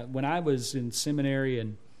 and when I was in seminary,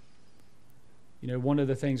 and one of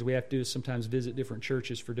the things we have to do is sometimes visit different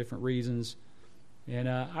churches for different reasons. And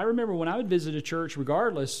I remember when I would visit a church,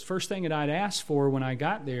 regardless, first thing that I'd ask for when I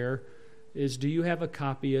got there is, do you have a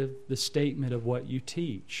copy of the statement of what you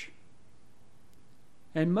teach?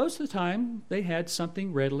 And most of the time, they had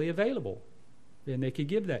something readily available, and they could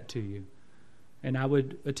give that to you. And I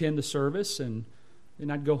would attend the service, and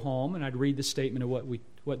I'd go home and I'd read the statement of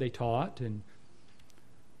what they taught.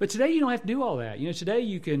 But today you don't have to do all that. Today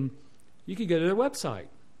you can go to their website.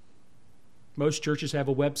 Most churches have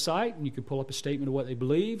a website, and you can pull up a statement of what they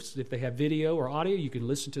believe. If they have video or audio, you can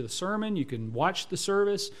listen to the sermon. You can watch the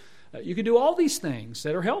service. You can do all these things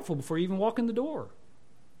that are helpful before you even walk in the door.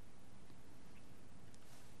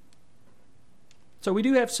 So we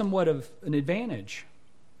do have somewhat of an advantage.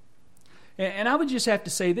 And I would just have to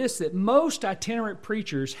say this, that most itinerant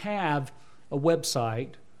preachers have a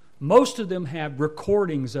website. Most of them have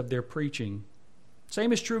recordings of their preaching.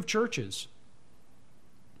 Same is true of churches.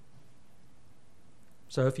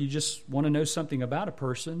 So if you just want to know something about a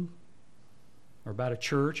person, or about a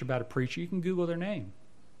church, about a preacher, you can Google their name.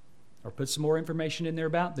 Or put some more information in there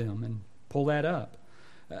about them and pull that up.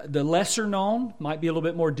 The lesser known might be a little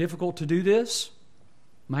bit more difficult to do this.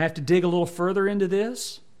 Might have to dig a little further into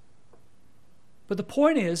this. But the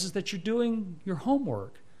point is that you're doing your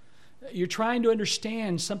homework. You're trying to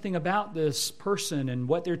understand something about this person and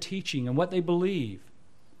what they're teaching and what they believe.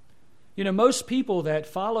 You know, most people that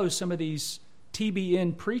follow some of these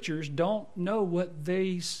TBN preachers don't know what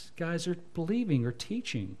these guys are believing or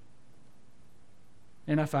teaching.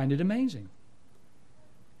 And I find it amazing.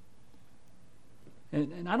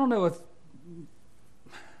 And I don't know, it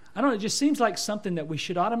just seems like something that we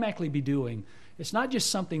should automatically be doing. It's not just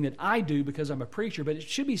something that I do because I'm a preacher, but it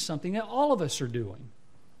should be something that all of us are doing.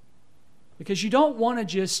 Because you don't want to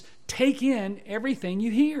just take in everything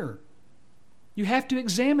you hear. You have to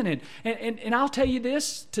examine it. And I'll tell you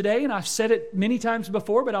this today, and I've said it many times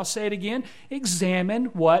before, but I'll say it again. Examine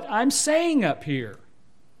what I'm saying up here.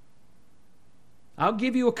 I'll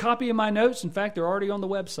give you a copy of my notes. In fact, they're already on the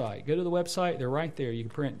website. Go to the website. They're right there. You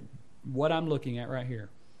can print what I'm looking at right here.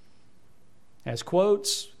 Has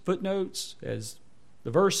quotes, footnotes, has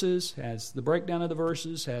the verses, has the breakdown of the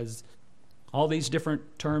verses, has all these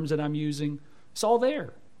different terms that I'm using. It's all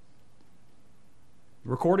there. The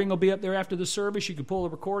recording will be up there after the service. You can pull the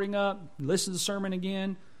recording up, listen to the sermon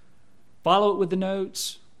again, follow it with the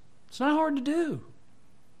notes. It's not hard to do.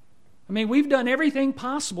 I mean, we've done everything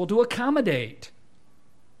possible to accommodate.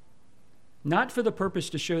 Not for the purpose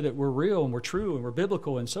to show that we're real and we're true and we're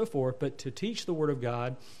biblical and so forth, but to teach the Word of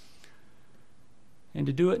God and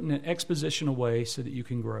to do it in an expositional way so that you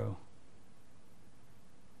can grow.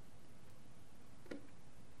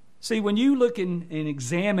 See, when you look and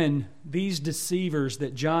examine these deceivers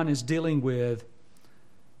that John is dealing with,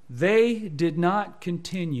 they did not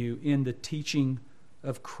continue in the teaching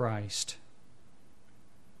of Christ.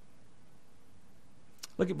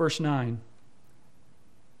 Look at verse 9.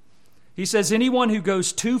 He says, anyone who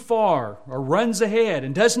goes too far or runs ahead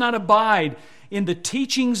and does not abide in the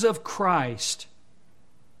teachings of Christ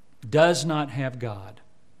does not have God.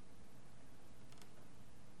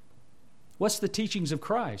 What's the teachings of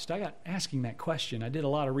Christ? I got asking that question. I did a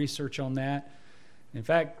lot of research on that. In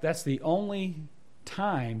fact, that's the only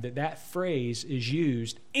time that phrase is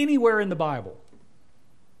used anywhere in the Bible.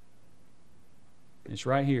 It's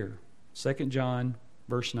right here, 2 John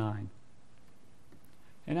verse 9.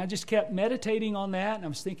 And I just kept meditating on that, and I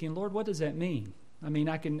was thinking, Lord, what does that mean? I mean,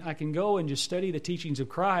 I can go and just study the teachings of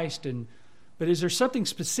Christ, but is there something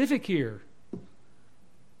specific here?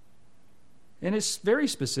 And it's very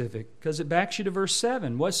specific because it backs you to verse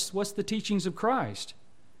 7. What's the teachings of Christ?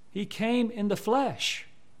 He came in the flesh.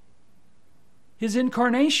 His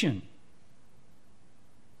incarnation.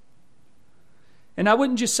 And I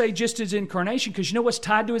wouldn't just say just his incarnation, because you know what's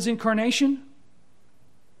tied to his incarnation?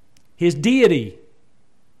 His deity.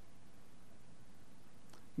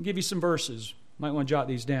 I'll give you some verses. Might want to jot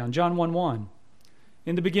these down. John 1:1.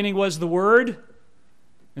 In the beginning was the Word,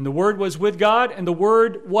 and the Word was with God, and the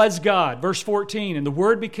Word was God. Verse 14, and the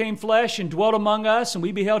Word became flesh and dwelt among us, and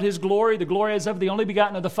we beheld His glory, the glory as of the only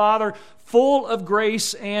begotten of the Father, full of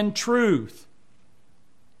grace and truth.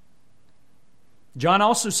 John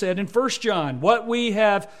also said in 1 John, what we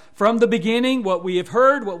have from the beginning, what we have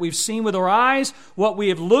heard, what we've seen with our eyes, what we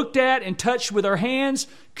have looked at and touched with our hands,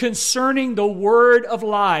 concerning the word of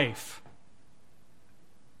life.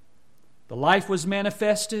 The life was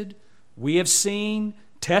manifested, we have seen,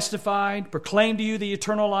 testified, proclaimed to you the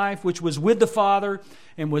eternal life, which was with the Father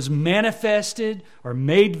and was manifested or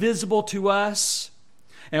made visible to us.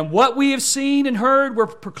 And what we have seen and heard, we're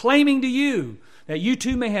proclaiming to you, that you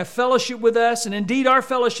too may have fellowship with us. And indeed our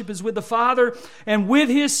fellowship is with the Father and with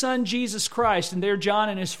His Son Jesus Christ. And there John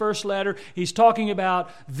in his first letter, he's talking about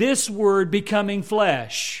this Word becoming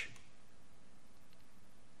flesh.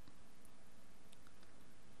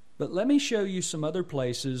 But let me show you some other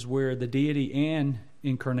places where the deity and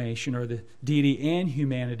incarnation, or the deity and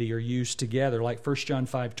humanity, are used together, like 1 John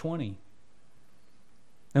 5:20.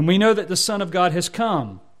 And we know that the Son of God has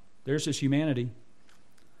come. There's His humanity.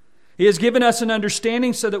 He has given us an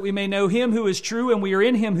understanding so that we may know Him who is true, and we are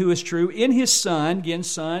in Him who is true, in His Son. Again,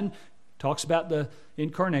 Son talks about the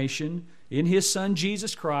incarnation, in His Son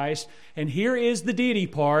Jesus Christ. And here is the deity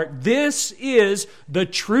part. This is the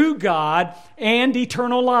true God and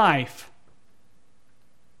eternal life.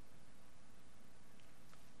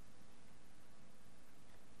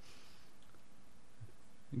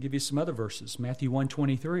 I'll give you some other verses. Matthew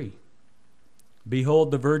 1:23.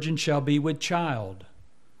 Behold, the virgin shall be with child,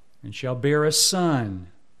 and shall bear a son.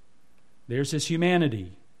 There's His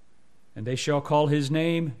humanity. And they shall call His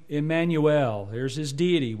name Emmanuel. There's His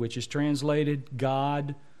deity, which is translated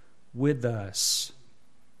God with us.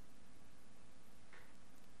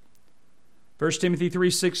 1 Timothy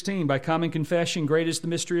 3:16, by common confession, great is the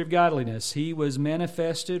mystery of godliness. He was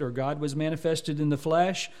manifested, or God was manifested in the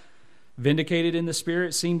flesh, vindicated in the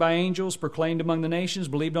Spirit, seen by angels, proclaimed among the nations,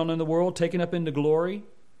 believed on in the world, taken up into glory.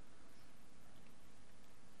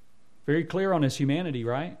 Very clear on his humanity,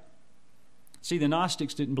 right? See, the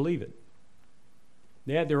Gnostics didn't believe it.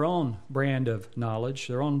 They had their own brand of knowledge,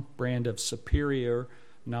 their own brand of superior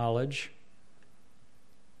knowledge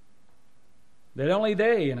that only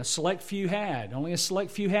they and a select few had. Only a select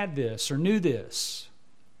few had this or knew this.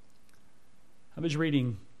 I was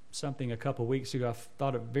reading something a couple weeks ago. I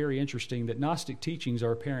thought it very interesting that Gnostic teachings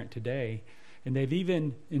are apparent today, and they've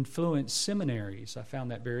even influenced seminaries. I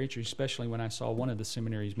found that very interesting, especially when I saw one of the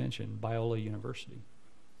seminaries mentioned, Biola University.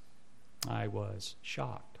 I was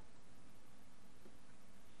shocked.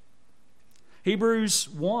 Hebrews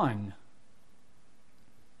 1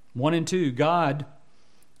 and 2. God,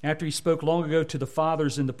 after He spoke long ago to the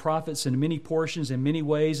fathers and the prophets in many portions and many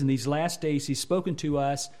ways, in these last days He's spoken to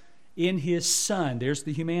us in His Son. There's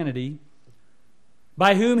the humanity.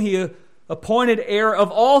 By whom He appointed heir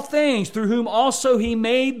of all things, through whom also He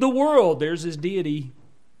made the world. There's His deity.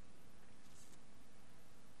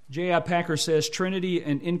 J.I. Packer says, Trinity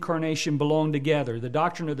and incarnation belong together. The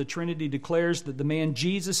doctrine of the Trinity declares that the man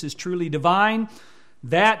Jesus is truly divine.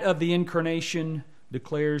 That of the incarnation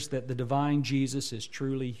declares that the divine Jesus is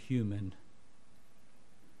truly human.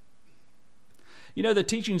 You know, the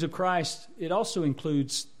teachings of Christ, it also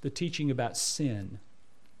includes the teaching about sin.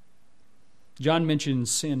 John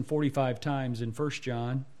mentions sin 45 times in 1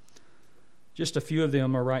 John. Just a few of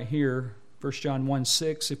them are right here. 1 John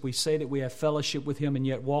 1:6, if we say that we have fellowship with Him and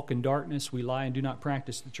yet walk in darkness, we lie and do not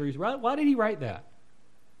practice the truth. Why did he write that?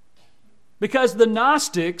 Because the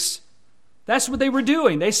Gnostics, that's what they were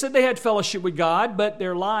doing. They said they had fellowship with God, but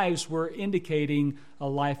their lives were indicating a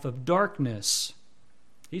life of darkness.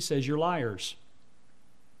 He says, you're liars.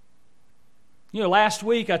 You know, last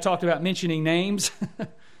week I talked about mentioning names.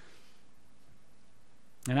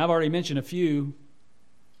 And I've already mentioned a few.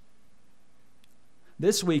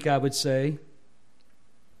 This week, I would say,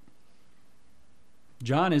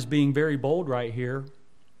 John is being very bold right here.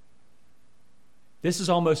 This is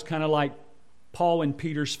almost kind of like Paul in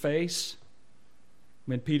Peter's face.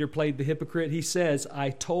 When Peter played the hypocrite, he says, I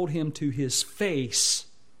told him to his face.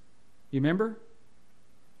 You remember?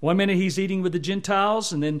 One minute he's eating with the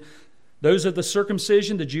Gentiles, and then those of the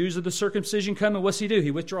circumcision, the Jews of the circumcision come, and what's he do? He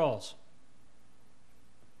withdraws.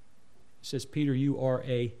 He says, Peter, you are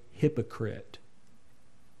a hypocrite.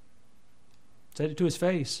 Said it to his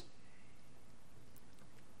face.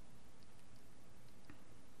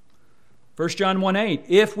 1 John 1:8,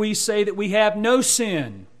 if we say that we have no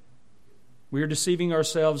sin, we are deceiving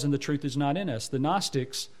ourselves and the truth is not in us. The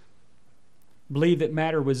Gnostics believed that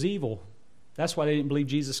matter was evil. That's why they didn't believe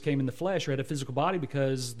Jesus came in the flesh or had a physical body,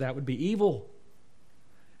 because that would be evil.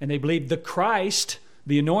 And they believed the Christ,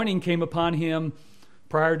 the anointing came upon Him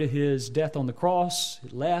prior to His death on the cross.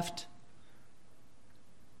 It left.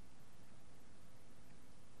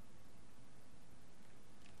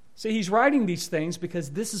 See, he's writing these things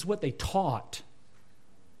because this is what they taught.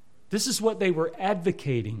 This is what they were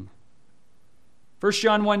advocating. 1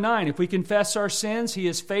 John 1:9, if we confess our sins, He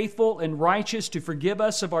is faithful and righteous to forgive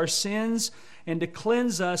us of our sins and to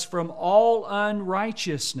cleanse us from all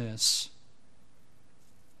unrighteousness.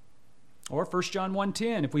 Or 1 John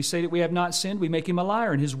 1:10, if we say that we have not sinned, we make Him a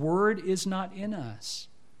liar, and His word is not in us.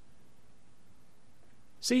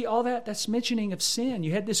 See, all that's mentioning of sin.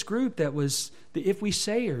 You had this group that was the if we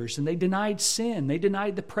sayers, and they denied sin. They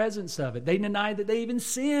denied the presence of it. They denied that they even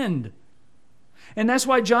sinned. And that's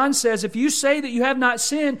why John says, if you say that you have not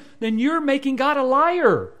sinned, then you're making God a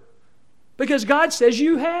liar. Because God says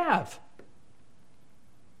you have.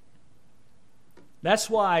 That's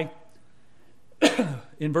why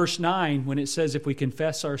in verse 9, when it says, if we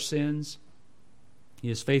confess our sins, He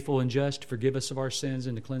is faithful and just to forgive us of our sins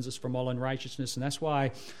and to cleanse us from all unrighteousness. And that's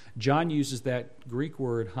why John uses that Greek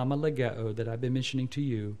word, homilegeo, that I've been mentioning to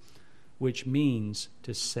you, which means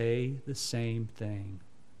to say the same thing.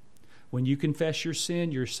 When you confess your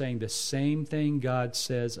sin, you're saying the same thing God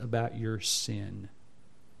says about your sin.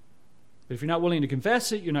 But if you're not willing to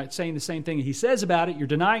confess it, you're not saying the same thing He says about it, you're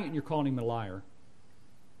denying it, and you're calling Him a liar.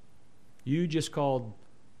 You just called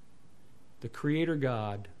the Creator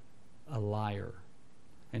God a liar.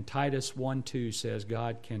 And Titus 1:2 says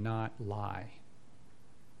God cannot lie.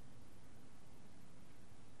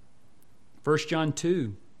 1 John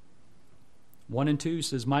 2:1 and 2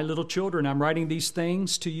 says, my little children, I'm writing these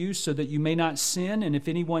things to you so that you may not sin. And if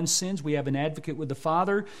anyone sins, we have an advocate with the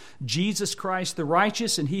Father, Jesus Christ the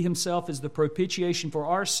righteous, and He Himself is the propitiation for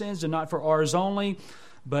our sins, and not for ours only,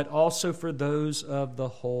 but also for those of the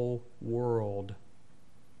whole world.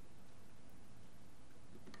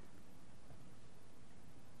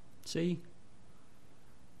 See?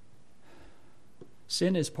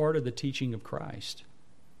 Sin is part of the teaching of Christ.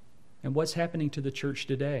 And what's happening to the church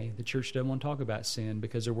today? The church doesn't want to talk about sin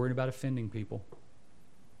because they're worried about offending people.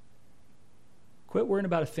 Quit worrying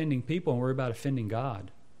about offending people and worry about offending God.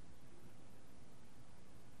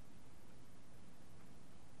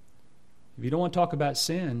 If you don't want to talk about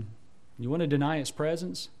sin, you want to deny its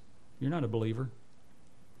presence, you're not a believer.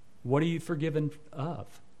 What are you forgiven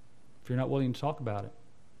of if you're not willing to talk about it?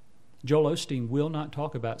 Joel Osteen will not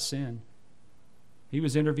talk about sin. He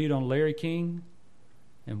was interviewed on Larry King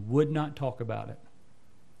and would not talk about it.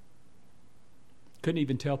 Couldn't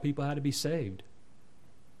even tell people how to be saved.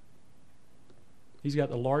 He's got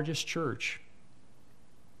the largest church,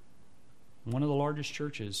 one of the largest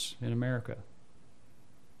churches in America.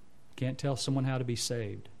 Can't tell someone how to be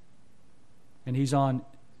saved. And he's on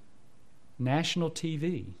national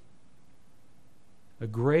TV. A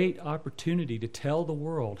great opportunity to tell the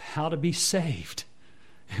world how to be saved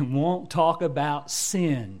and won't talk about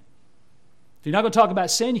sin. If you're not going to talk about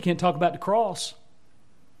sin, you can't talk about the cross.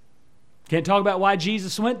 Can't talk about why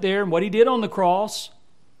Jesus went there and what he did on the cross.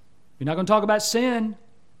 You're not going to talk about sin.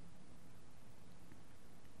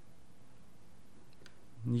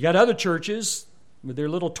 And you got other churches with their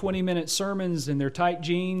little 20-minute sermons and their tight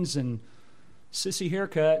jeans and sissy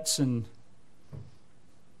haircuts, and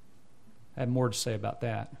I have more to say about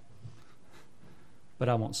that. But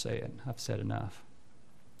I won't say it. I've said enough.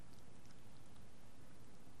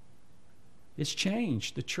 It's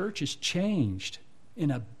changed. The church has changed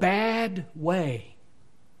in a bad way.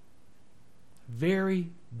 Very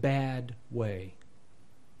bad way.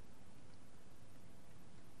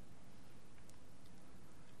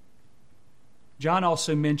 John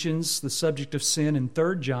also mentions the subject of sin in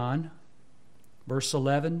 3 John, verse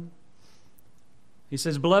 11. He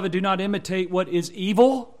says, "Beloved, do not imitate what is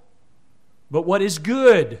evil, but what is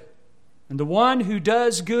good. And the one who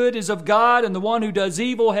does good is of God, and the one who does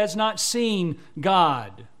evil has not seen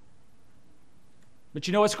God." But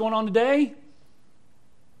you know what's going on today?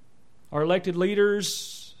 Our elected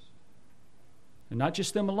leaders, and not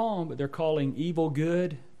just them alone, but they're calling evil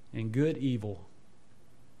good and good evil.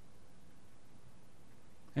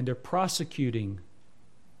 And they're prosecuting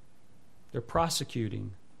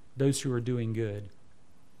those who are doing good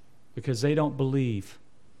because they don't believe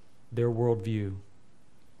their worldview.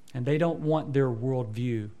 And they don't want their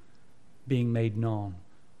worldview being made known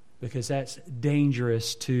because that's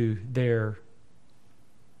dangerous to their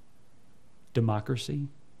democracy.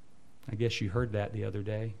 I guess you heard that the other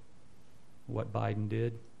day, what Biden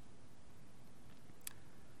did.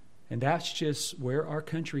 And that's just where our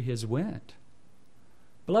country has went.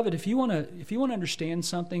 Beloved, if you want to understand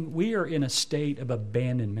something, we are in a state of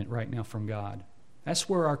abandonment right now from God. That's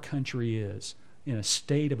where our country is, in a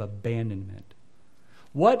state of abandonment.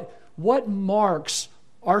 What marks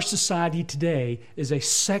our society today is a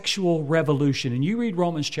sexual revolution. And you read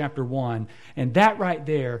Romans chapter 1, and that right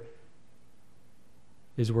there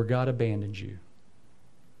is where God abandons you.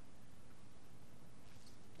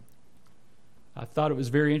 I thought it was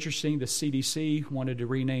very interesting. The CDC wanted to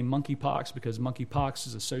rename monkeypox because monkeypox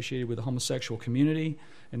is associated with the homosexual community,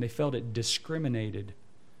 and they felt it discriminated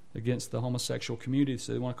against the homosexual community,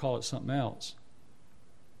 so they want to call it something else.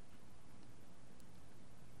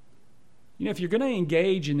 You know, if you're going to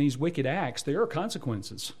engage in these wicked acts, there are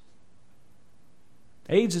consequences.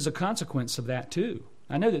 AIDS is a consequence of that too.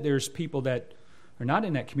 I know that there's people that are not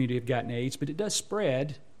in that community have gotten AIDS, but it does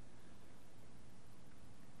spread.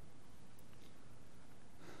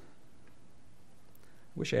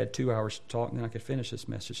 I wish I had 2 hours to talk and then I could finish this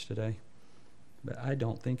message today. But I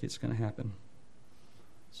don't think it's going to happen.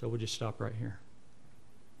 So we'll just stop right here.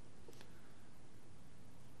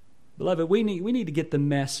 Beloved, we need to get the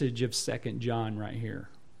message of 2 John right here.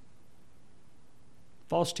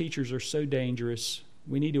 False teachers are so dangerous.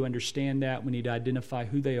 We need to understand that. We need to identify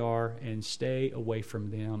who they are and stay away from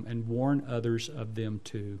them and warn others of them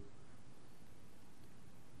too.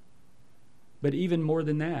 But even more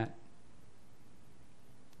than that,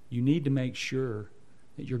 you need to make sure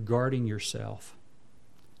that you're guarding yourself.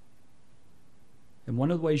 And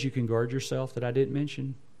one of the ways you can guard yourself that I didn't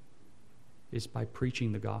mention is by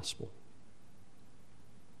preaching the gospel.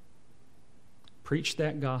 Preach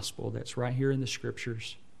that gospel that's right here in the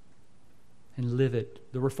Scriptures and live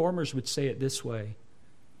it. The Reformers would say it this way: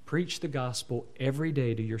 preach the gospel every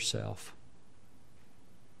day to yourself.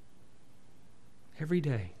 Every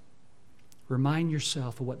day. Remind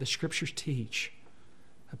yourself of what the Scriptures teach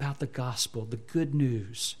about the gospel, the good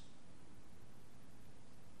news.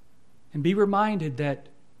 And be reminded that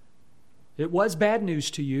it was bad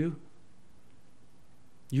news to you.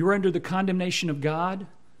 You were under the condemnation of God.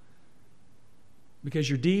 because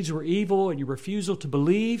your deeds were evil and your refusal to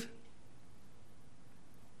believe.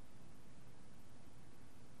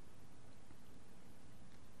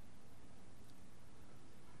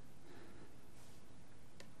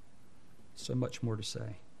 So much more to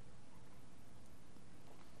say.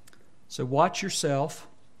 So watch yourself.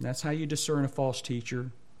 That's how you discern a false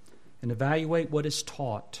teacher. And evaluate what is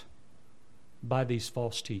taught by these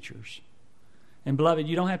false teachers. And beloved,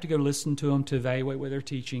 you don't have to go listen to them to evaluate what they're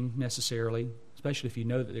teaching necessarily, especially if you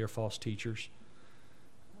know that they're false teachers.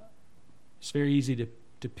 It's very easy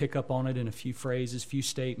to pick up on it in a few phrases, few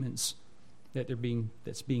statements that's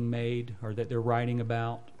being made or that they're writing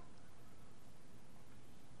about.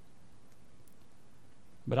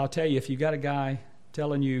 But I'll tell you, if you've got a guy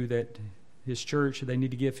telling you that his church, they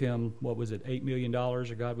need to give him, $8 million, or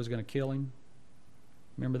God was going to kill him.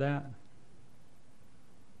 Remember that?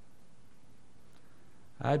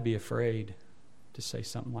 I'd be afraid to say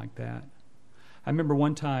something like that. I remember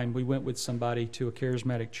one time we went with somebody to a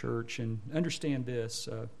charismatic church, and understand this,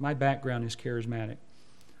 my background is charismatic,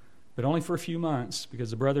 but only for a few months,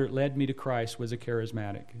 because the brother that led me to Christ was a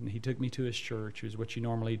charismatic, and he took me to his church, which is what you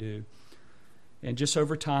normally do. And just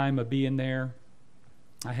over time of being there,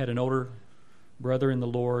 I had an older brother in the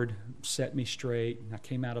Lord set me straight, and I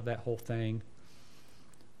came out of that whole thing.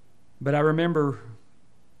 But I remember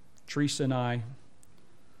Teresa and I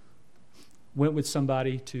went with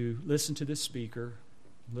somebody to listen to this speaker.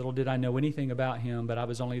 Little did I know anything about him, but I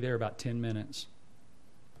was only there about 10 minutes.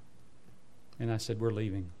 And I said, we're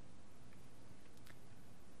leaving.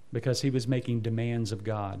 Because he was making demands of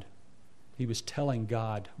God. He was telling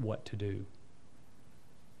God what to do.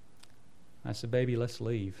 I said, baby, let's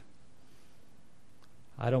leave.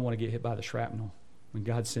 I don't want to get hit by the shrapnel when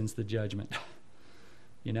God sends the judgment.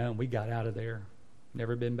 And we got out of there.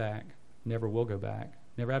 Never been back. Never will go back.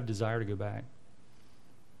 Never have a desire to go back.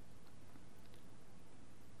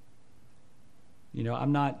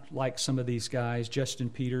 I'm not like some of these guys, Justin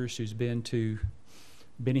Peters, who's been to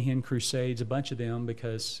Benny Hinn crusades, a bunch of them,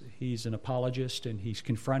 because he's an apologist and he's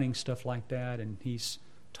confronting stuff like that, and he's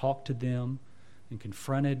talked to them and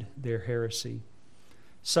confronted their heresy.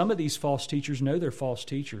 Some of these false teachers know they're false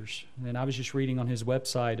teachers. And I was just reading on his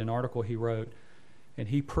website an article he wrote, and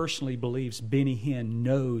he personally believes Benny Hinn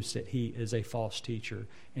knows that he is a false teacher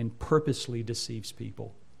and purposely deceives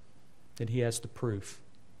people, that he has the proof.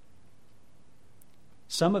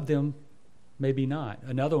 Some of them maybe not.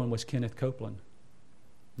 Another one was Kenneth Copeland.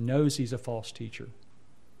 Knows he's a false teacher.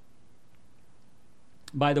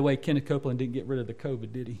 By the way, Kenneth Copeland didn't get rid of the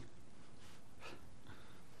COVID, did he?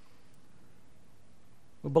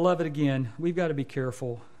 Well, beloved, again, we've got to be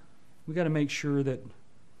careful. We've got to make sure that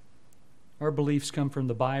our beliefs come from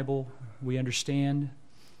the Bible. We understand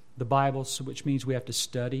the Bible, which means we have to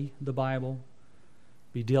study the Bible,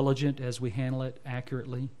 be diligent as we handle it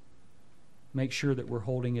accurately, make sure that we're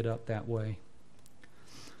holding it up that way.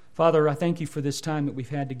 Father, I thank you for this time that we've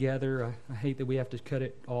had together. I hate that we have to cut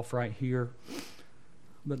it off right here.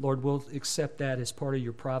 But Lord, we'll accept that as part of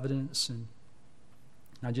your providence. And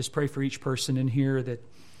I just pray for each person in here that,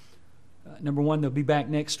 number one, they'll be back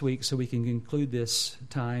next week so we can conclude this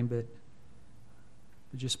time. But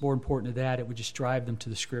just more important to that, it would just drive them to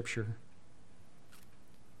the Scripture.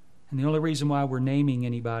 And the only reason why we're naming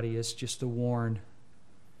anybody is just to warn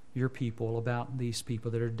your people about these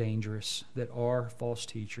people that are dangerous, that are false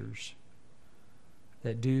teachers,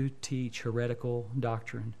 that do teach heretical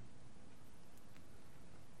doctrine.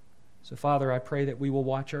 So, Father, I pray that we will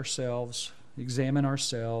watch ourselves, examine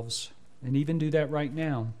ourselves, and even do that right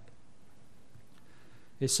now.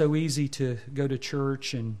 It's so easy to go to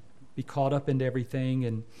church and be caught up into everything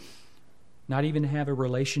and not even have a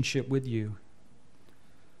relationship with you,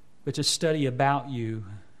 but to study about you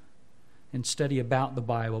and study about the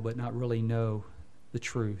Bible, but not really know the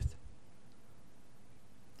truth.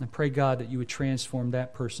 I pray, God, that you would transform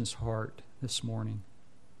that person's heart this morning.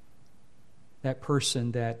 That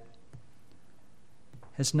person that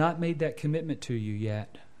has not made that commitment to you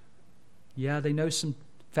yet. Yeah, they know some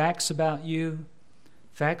facts about you,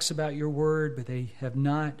 facts about your word, but they have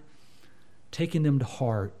not taken them to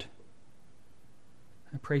heart.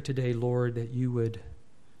 I pray today, Lord, that you would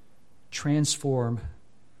transform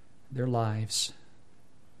their lives,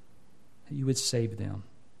 that you would save them.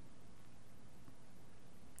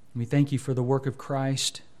 We thank you for the work of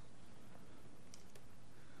Christ,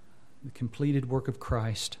 the completed work of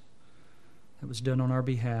Christ that was done on our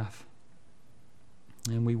behalf.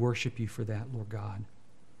 And we worship you for that, Lord God.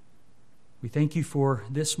 We thank you for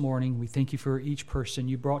this morning. We thank you for each person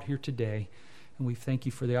you brought here today. And we thank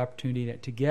you for the opportunity that together